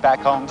folks back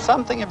home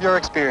something of your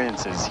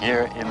experiences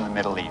here in the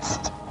Middle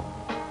East.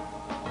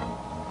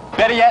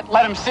 Better yet,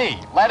 let them see.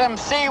 Let them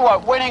see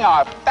what winning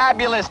our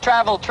fabulous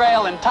travel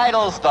trail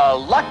entitles the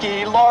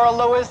Lucky Laura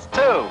Lewis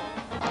 2.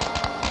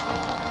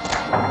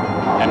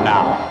 And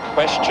now,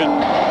 question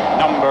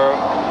number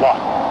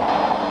 1.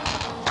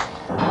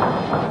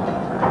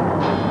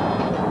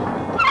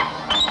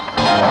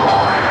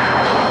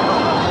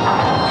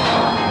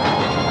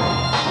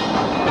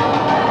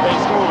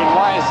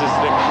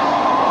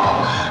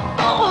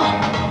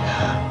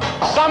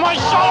 Someone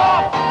shut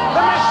off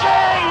the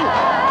machine!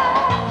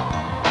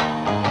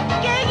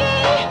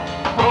 Skiggy!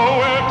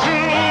 Nowhere to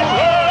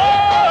run.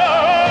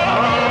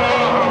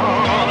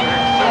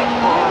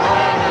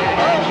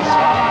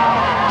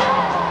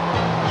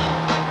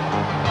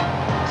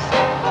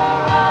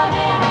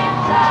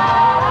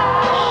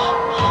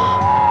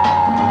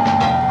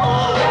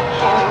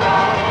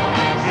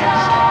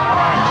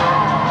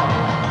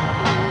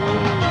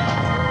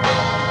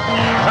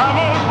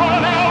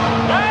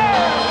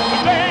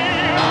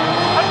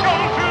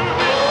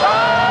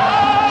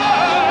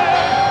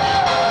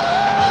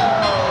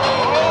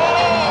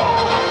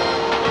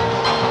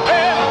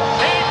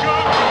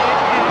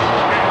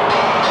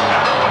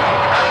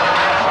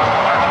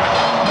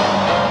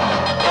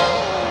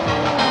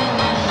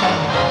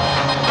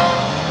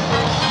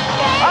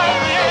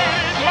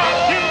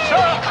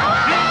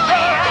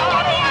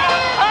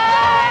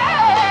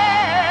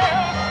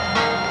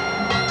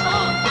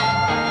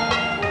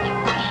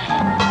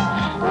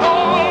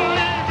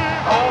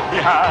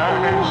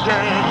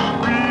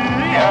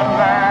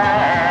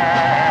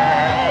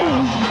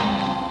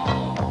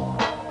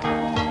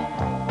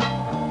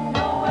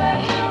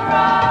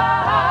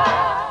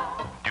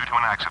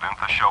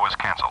 show is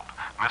canceled.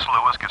 Miss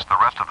Lewis gets the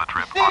rest of the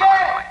trip See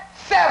automatically.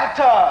 that?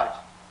 Sabotage.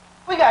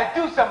 We gotta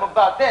do something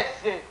about that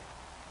shit.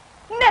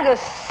 Nigga,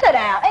 sit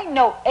down. Ain't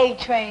no A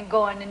train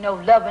going to no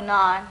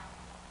Lebanon.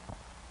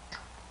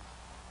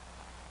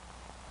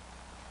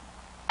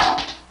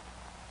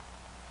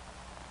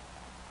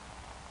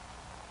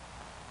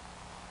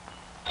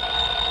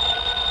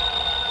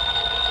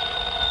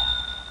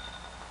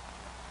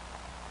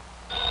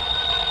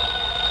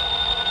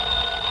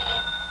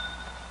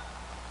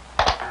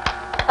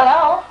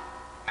 Hello?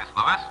 Miss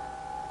Lewis,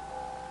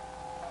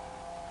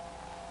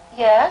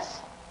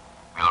 Yes?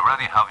 we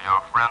already have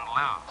your friend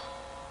Liv.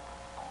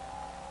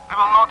 We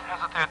will not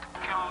hesitate to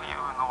kill you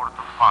in order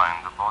to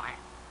find the body.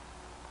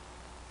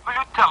 Will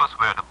you tell us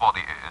where the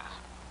body is?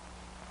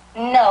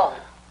 No.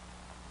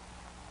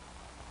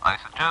 I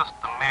suggest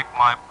to make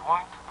my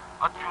point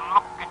that you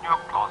look in your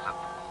closet.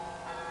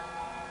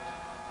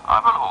 I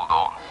will hold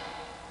on.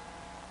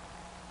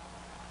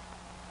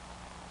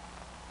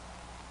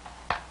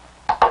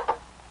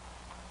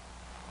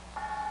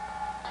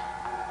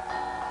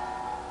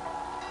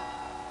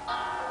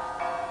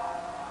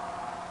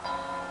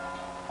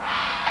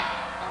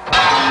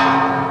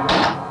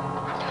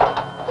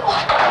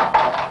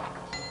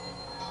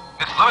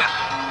 Miss Lewis!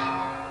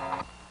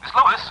 Miss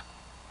Lewis!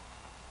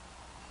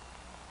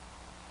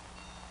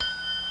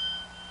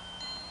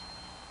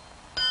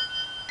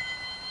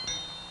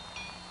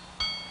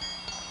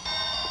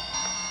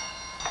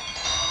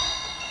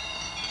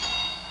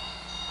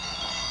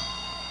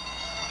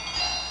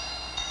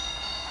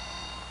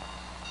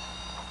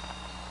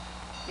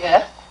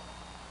 Yes?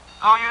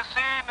 So you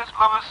see, Miss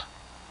Lewis,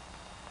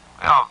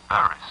 we are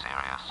very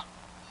serious.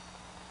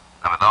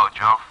 And without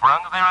your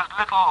friend, there is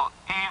little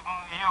even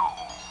you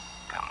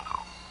can do.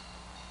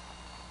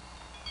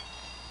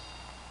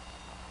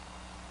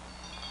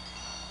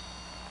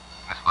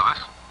 Miss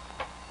Lewis?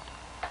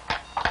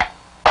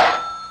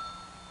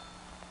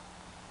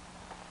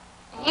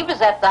 He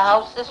was at the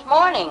house this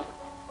morning.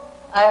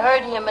 I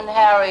heard him and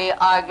Harry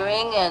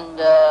arguing, and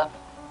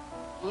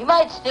he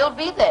might still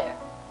be there.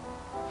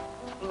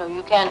 You know,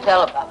 you can't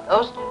tell about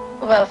those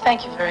two. Well,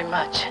 thank you very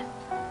much.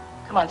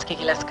 Come on,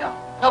 Skiggy, let's go.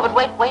 No, but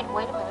wait a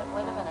minute.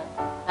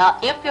 Now,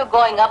 if you're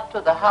going up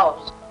to the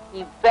house,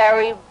 be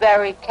very,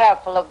 very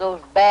careful of those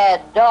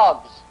bad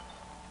dogs.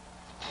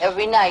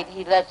 Every night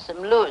he lets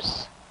them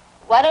loose.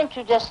 Why don't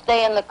you just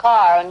stay in the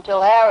car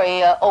until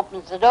Harry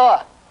opens the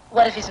door?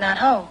 What if he's not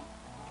home?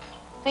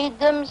 Feed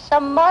them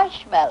some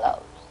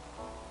marshmallows.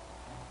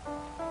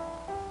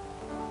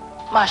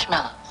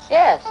 Marshmallows?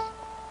 Yes.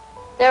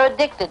 They're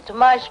addicted to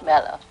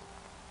marshmallows.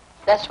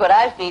 That's what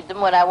I feed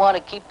them when I want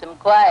to keep them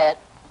quiet.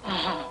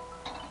 Mm-hmm.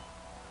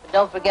 But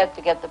don't forget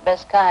to get the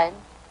best kind.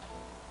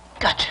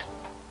 Gotcha.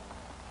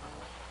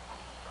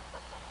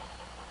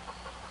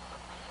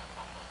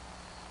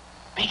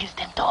 Big as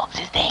them dogs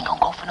is, they ain't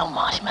gonna go for no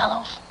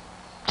marshmallows.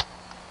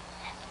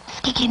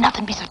 Skiggy,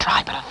 nothing beats a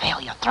try but a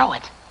failure. Throw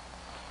it.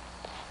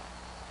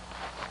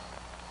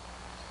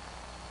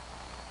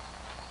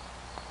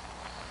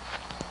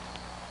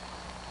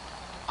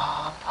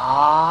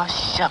 Oh,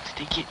 shucks,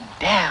 they're getting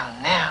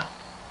down now.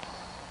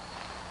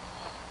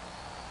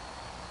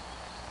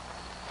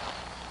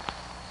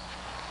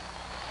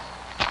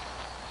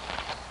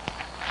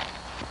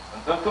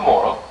 Until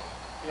tomorrow.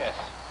 Yes.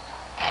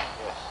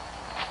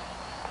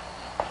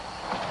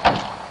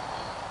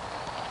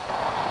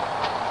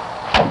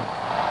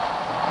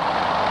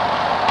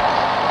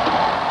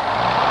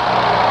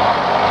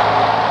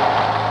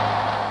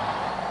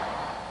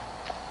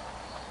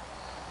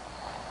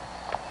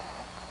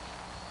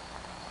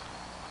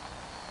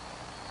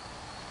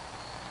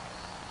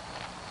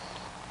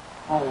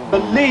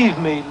 Believe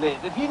me,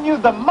 Liv, if you knew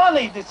the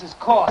money this has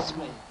cost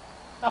me.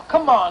 Now,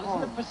 come on,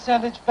 isn't the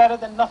percentage better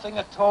than nothing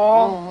at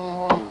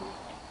all?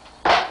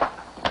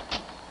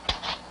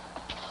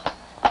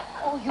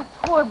 Oh, you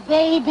poor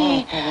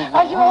baby.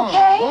 Are you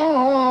okay?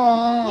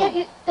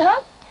 Yeah,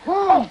 huh?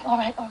 Oh, all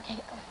right, okay.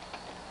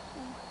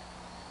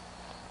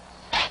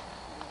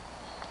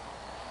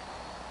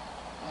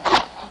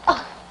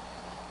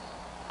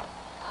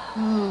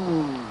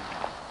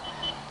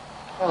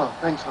 Oh,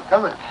 thanks for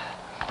coming.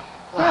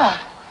 Yeah.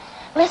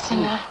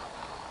 Listen,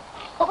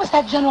 what was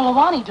that General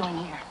Awani doing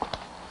here?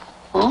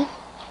 Who?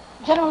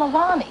 General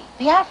Awani,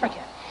 the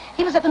African.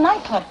 He was at the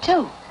nightclub,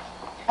 too.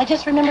 I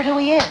just remembered who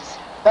he is.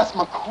 That's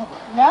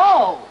Makuba.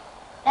 No,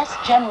 that's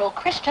General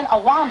Christian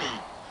Awani.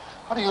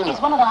 How do you know? He's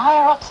one of the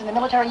higher-ups in the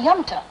military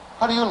junta.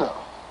 How do you know?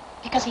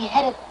 Because he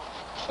headed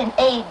an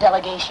aid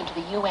delegation to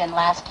the UN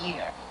last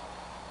year.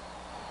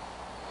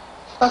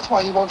 That's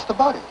why he wants the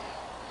body.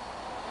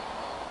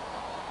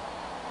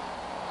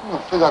 We'll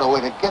figure out a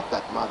way to get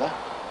that, Mother.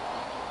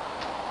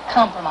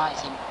 Compromise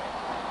him.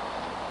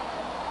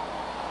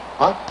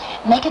 What?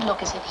 Make it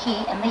look as if he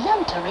and the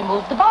junta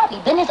removed the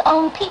body. Then his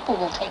own people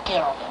will take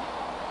care of him.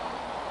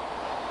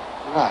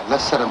 Right,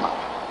 let's set him up.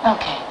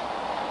 Okay.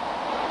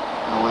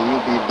 Now, will you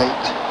be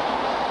bait?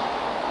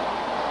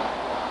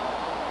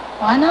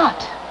 Why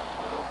not?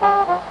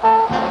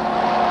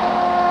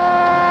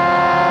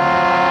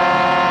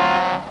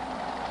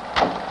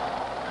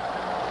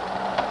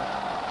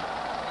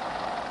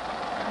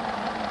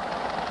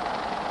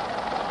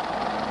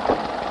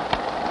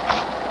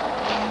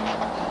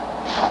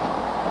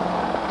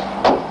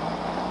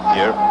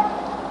 Here.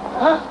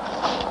 Huh?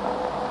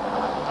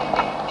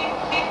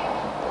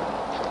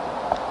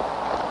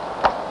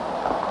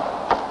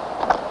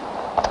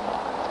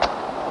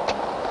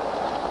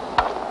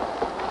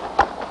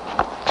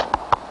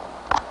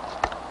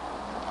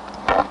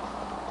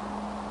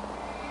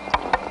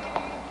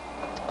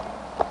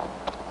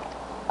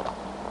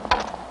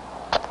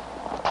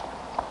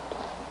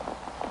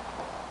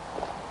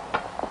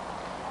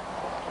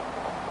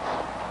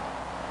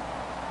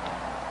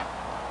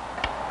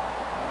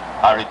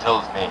 Harry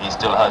tells me he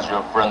still has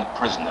your friend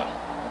prisoner.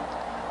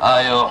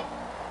 I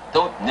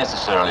don't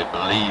necessarily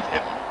believe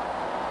him.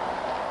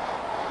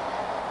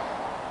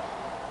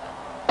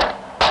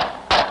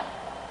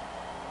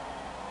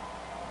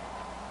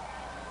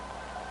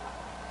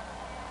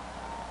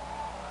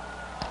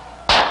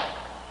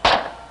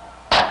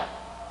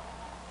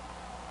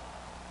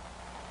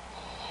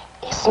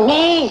 It's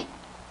me.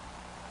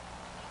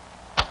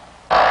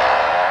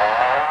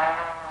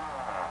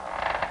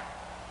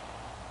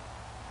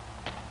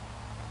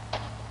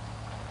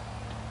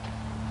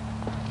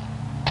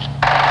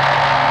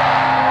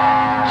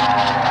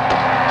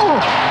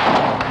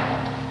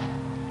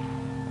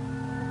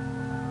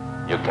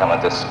 You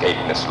cannot escape,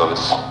 Miss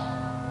Lewis.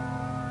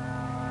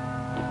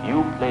 If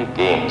you play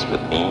games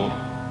with me,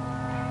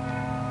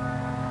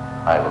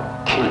 I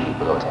will kill you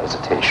without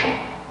hesitation.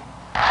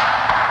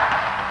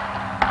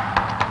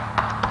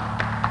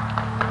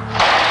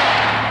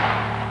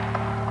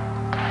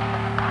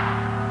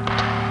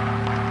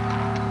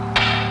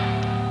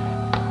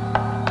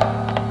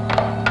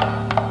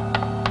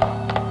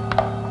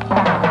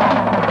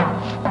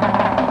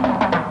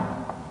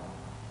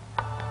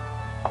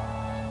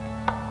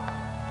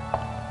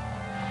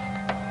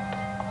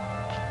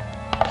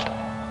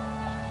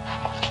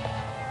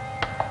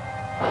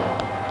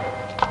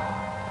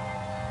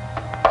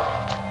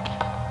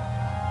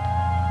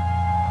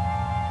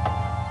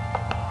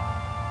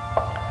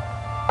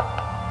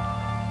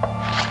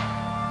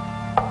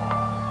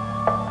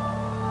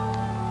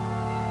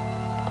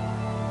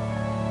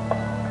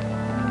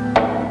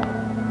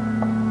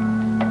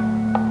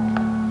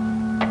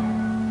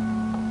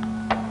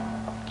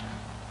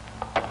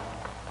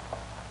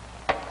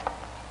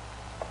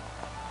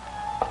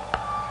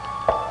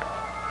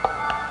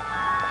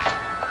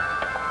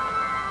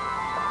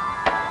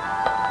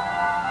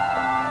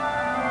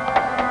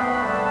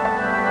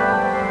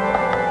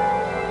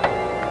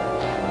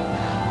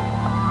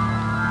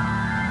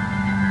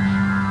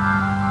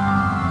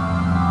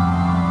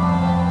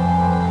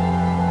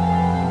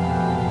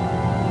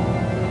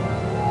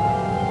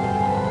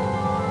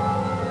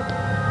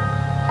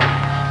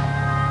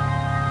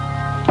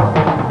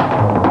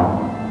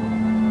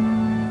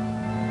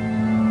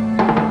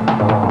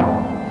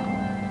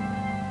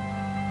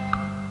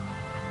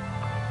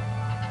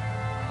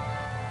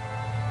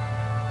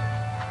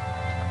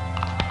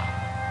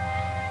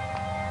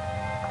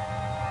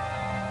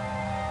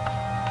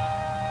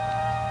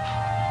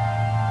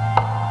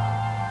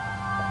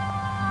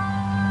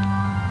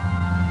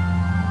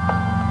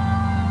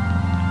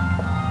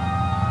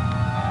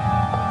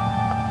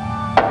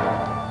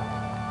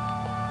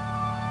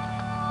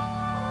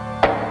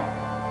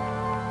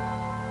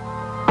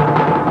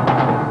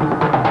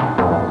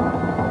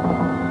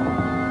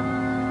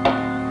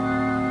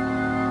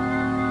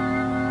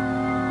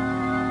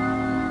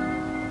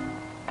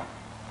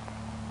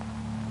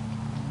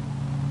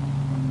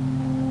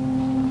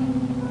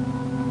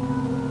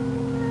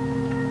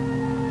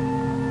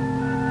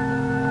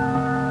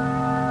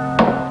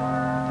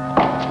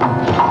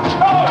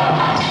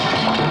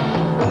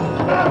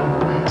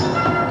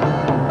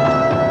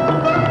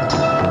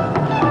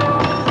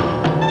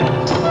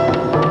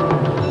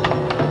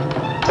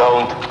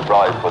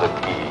 Drive for the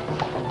key.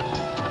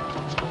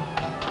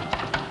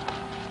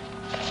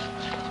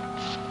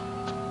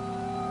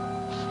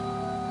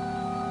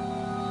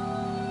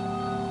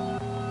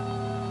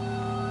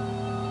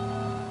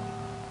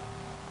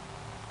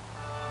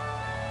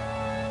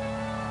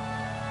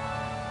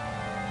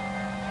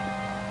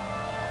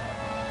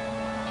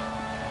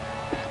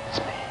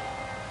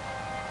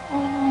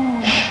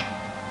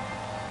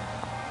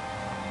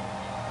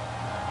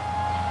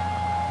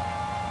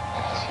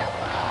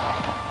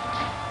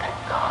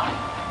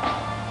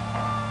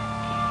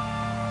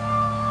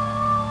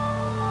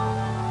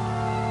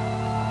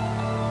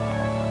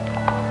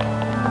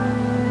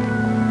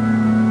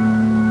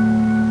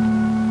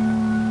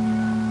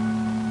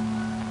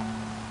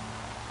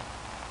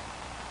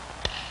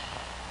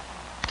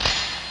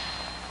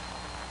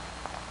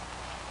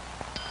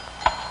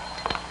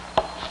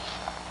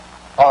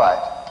 All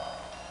right.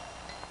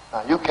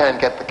 Now, you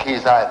can't get the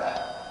keys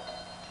either.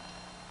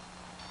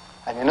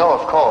 And you know,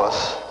 of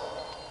course,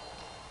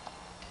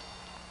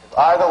 if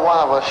either one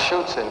of us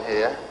shoots in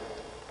here,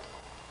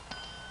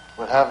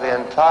 we'll have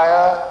the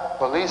entire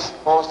police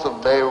force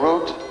of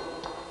Beirut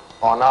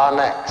on our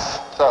necks.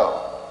 So,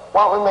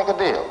 why don't we make a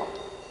deal?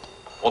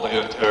 What are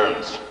your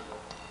terms?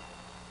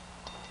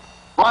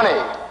 Money.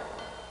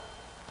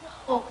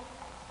 No.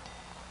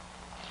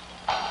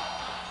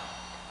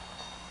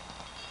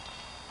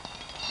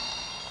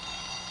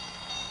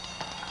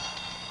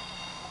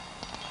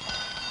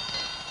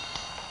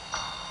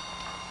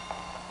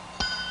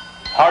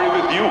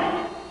 Harry with you?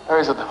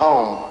 Harry's at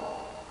home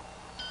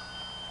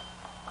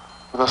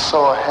with a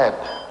sore head.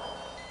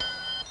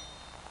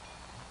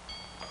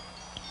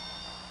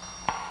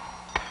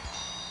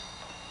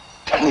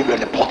 Tell me where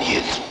the body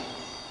is.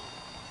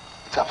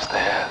 It's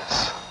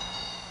upstairs.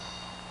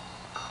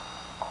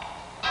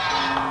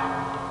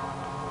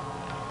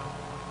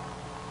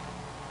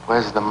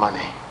 Where's the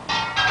money?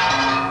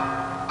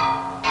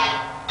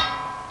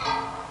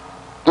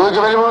 Do it,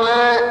 give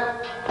money.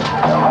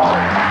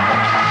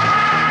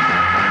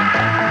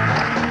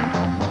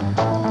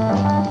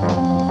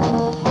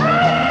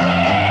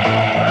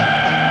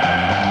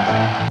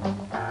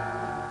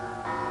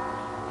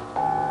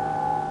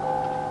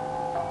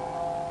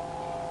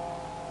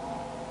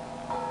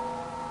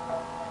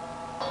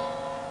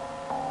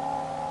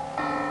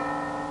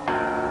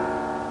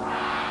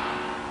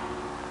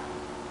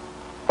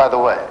 By the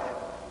way,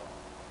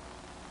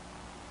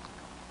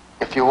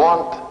 if you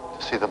want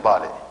to see the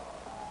body,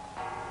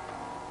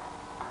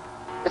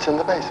 it's in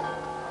the basement.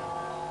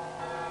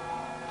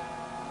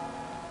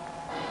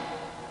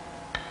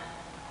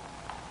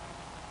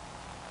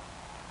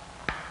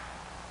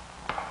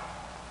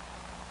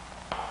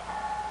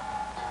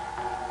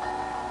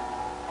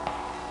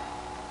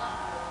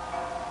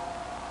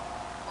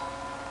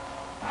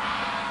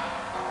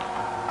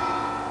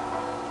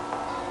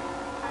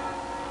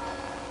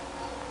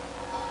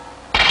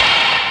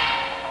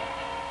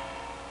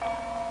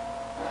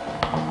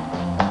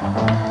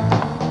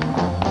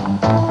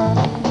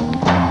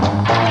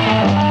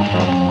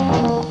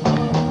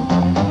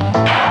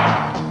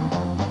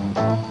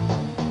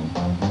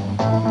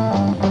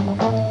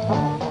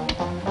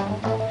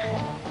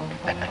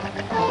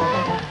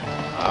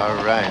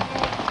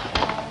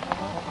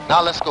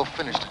 Now let's go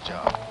finish the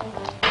job.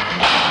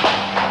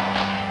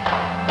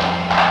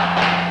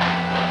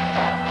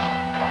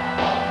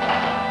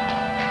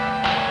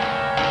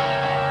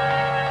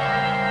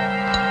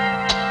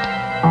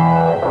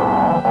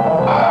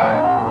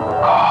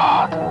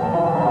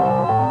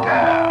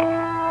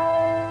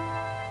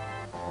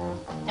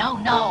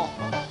 No.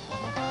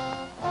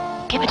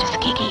 Give it to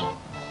Skiggy.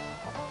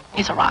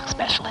 He's a rock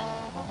specialist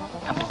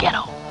from the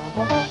ghetto.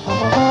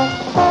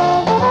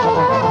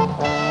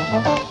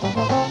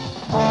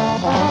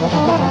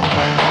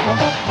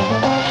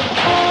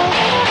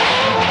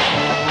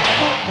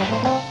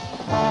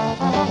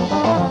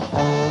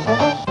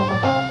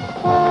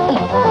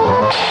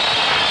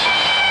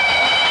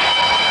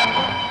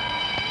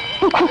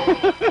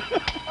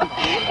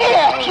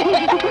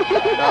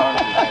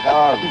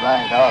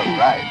 All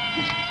right.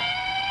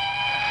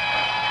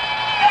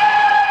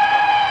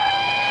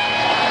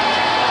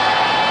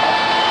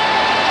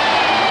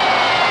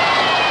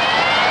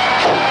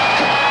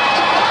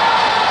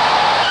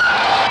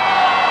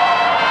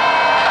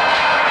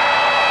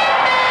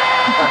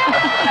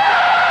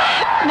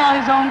 Now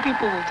his own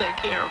people will take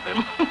care of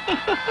him.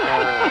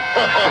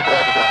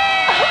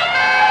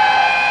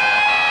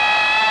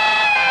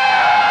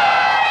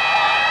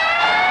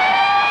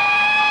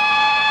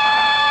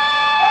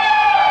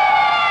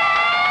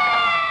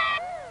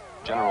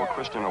 General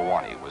Christian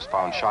Awani was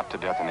found shot to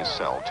death in his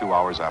cell 2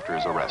 hours after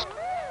his arrest.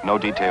 No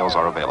details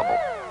are available.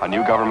 A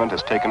new government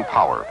has taken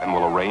power and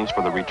will arrange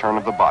for the return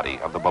of the body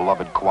of the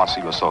beloved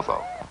Kwasi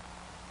Lesotho.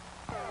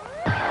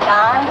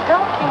 John,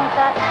 don't think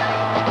that.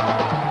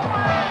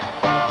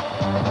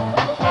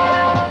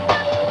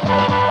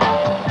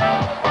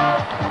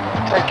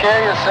 Take care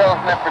of yourself,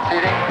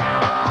 Nefertiti.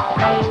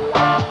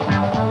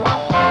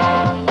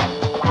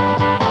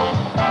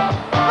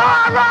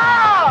 Laura!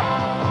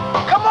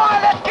 Come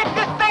on, let's get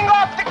this thing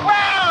off the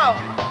ground!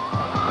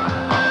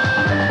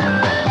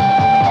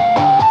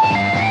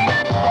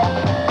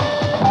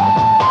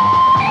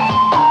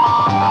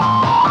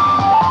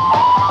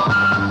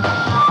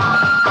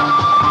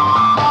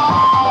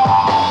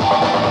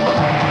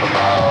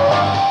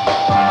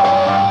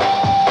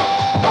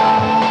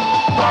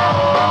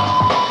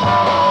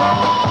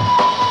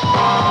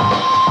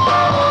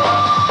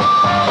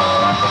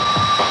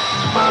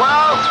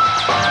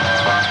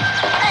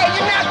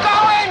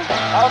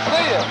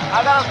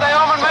 I gotta stay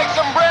home and make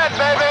some bread,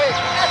 baby.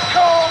 That's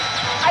cool.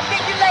 I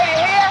think you laid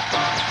it here.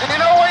 Do you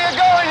know where you're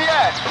going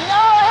yet? No,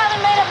 I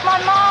haven't made up my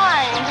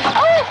mind.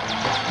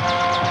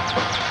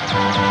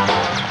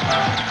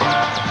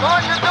 As soon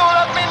as you do,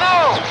 let me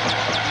know.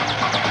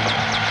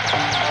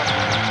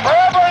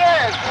 Wherever it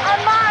is. I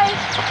might.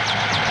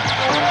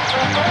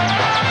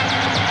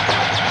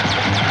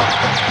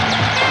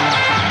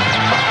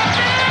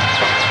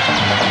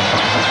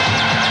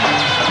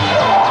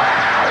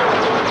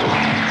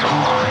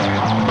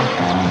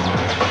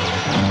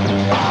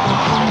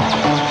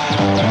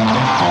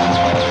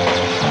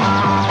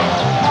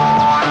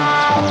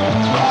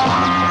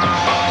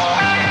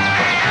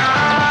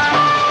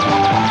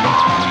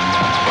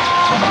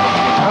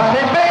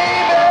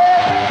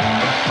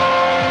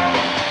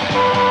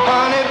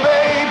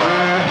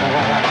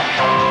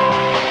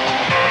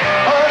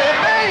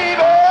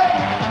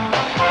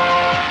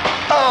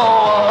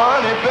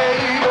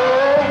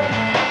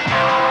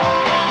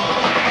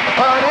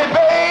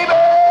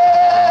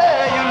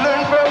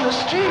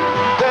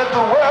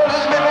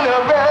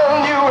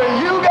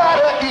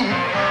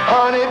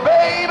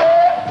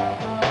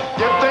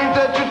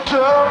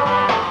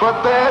 tough,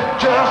 but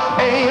that just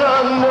ain't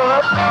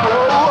enough.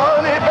 Oh,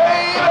 honey,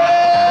 baby,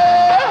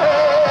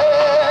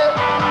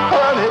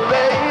 honey,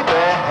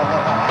 baby,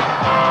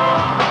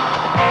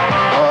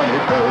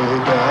 honey,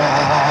 baby,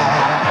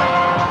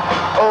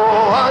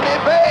 oh, honey,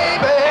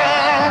 baby.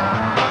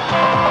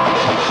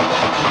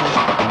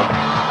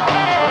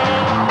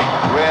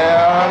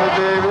 Well, honey,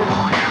 baby,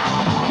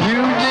 you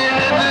did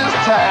it this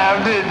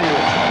time, didn't you?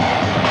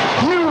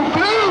 You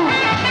blew.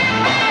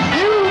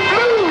 You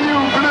blew, you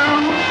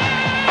blew.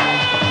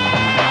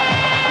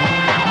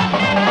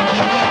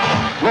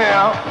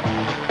 Now,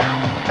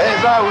 as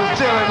I was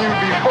telling you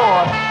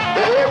before,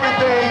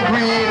 everything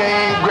green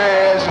ain't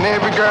grass, and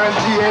every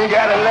guarantee ain't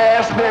got to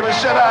last, and every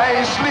shut eye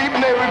ain't sleep,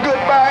 and every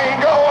goodbye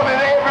ain't gone,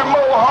 and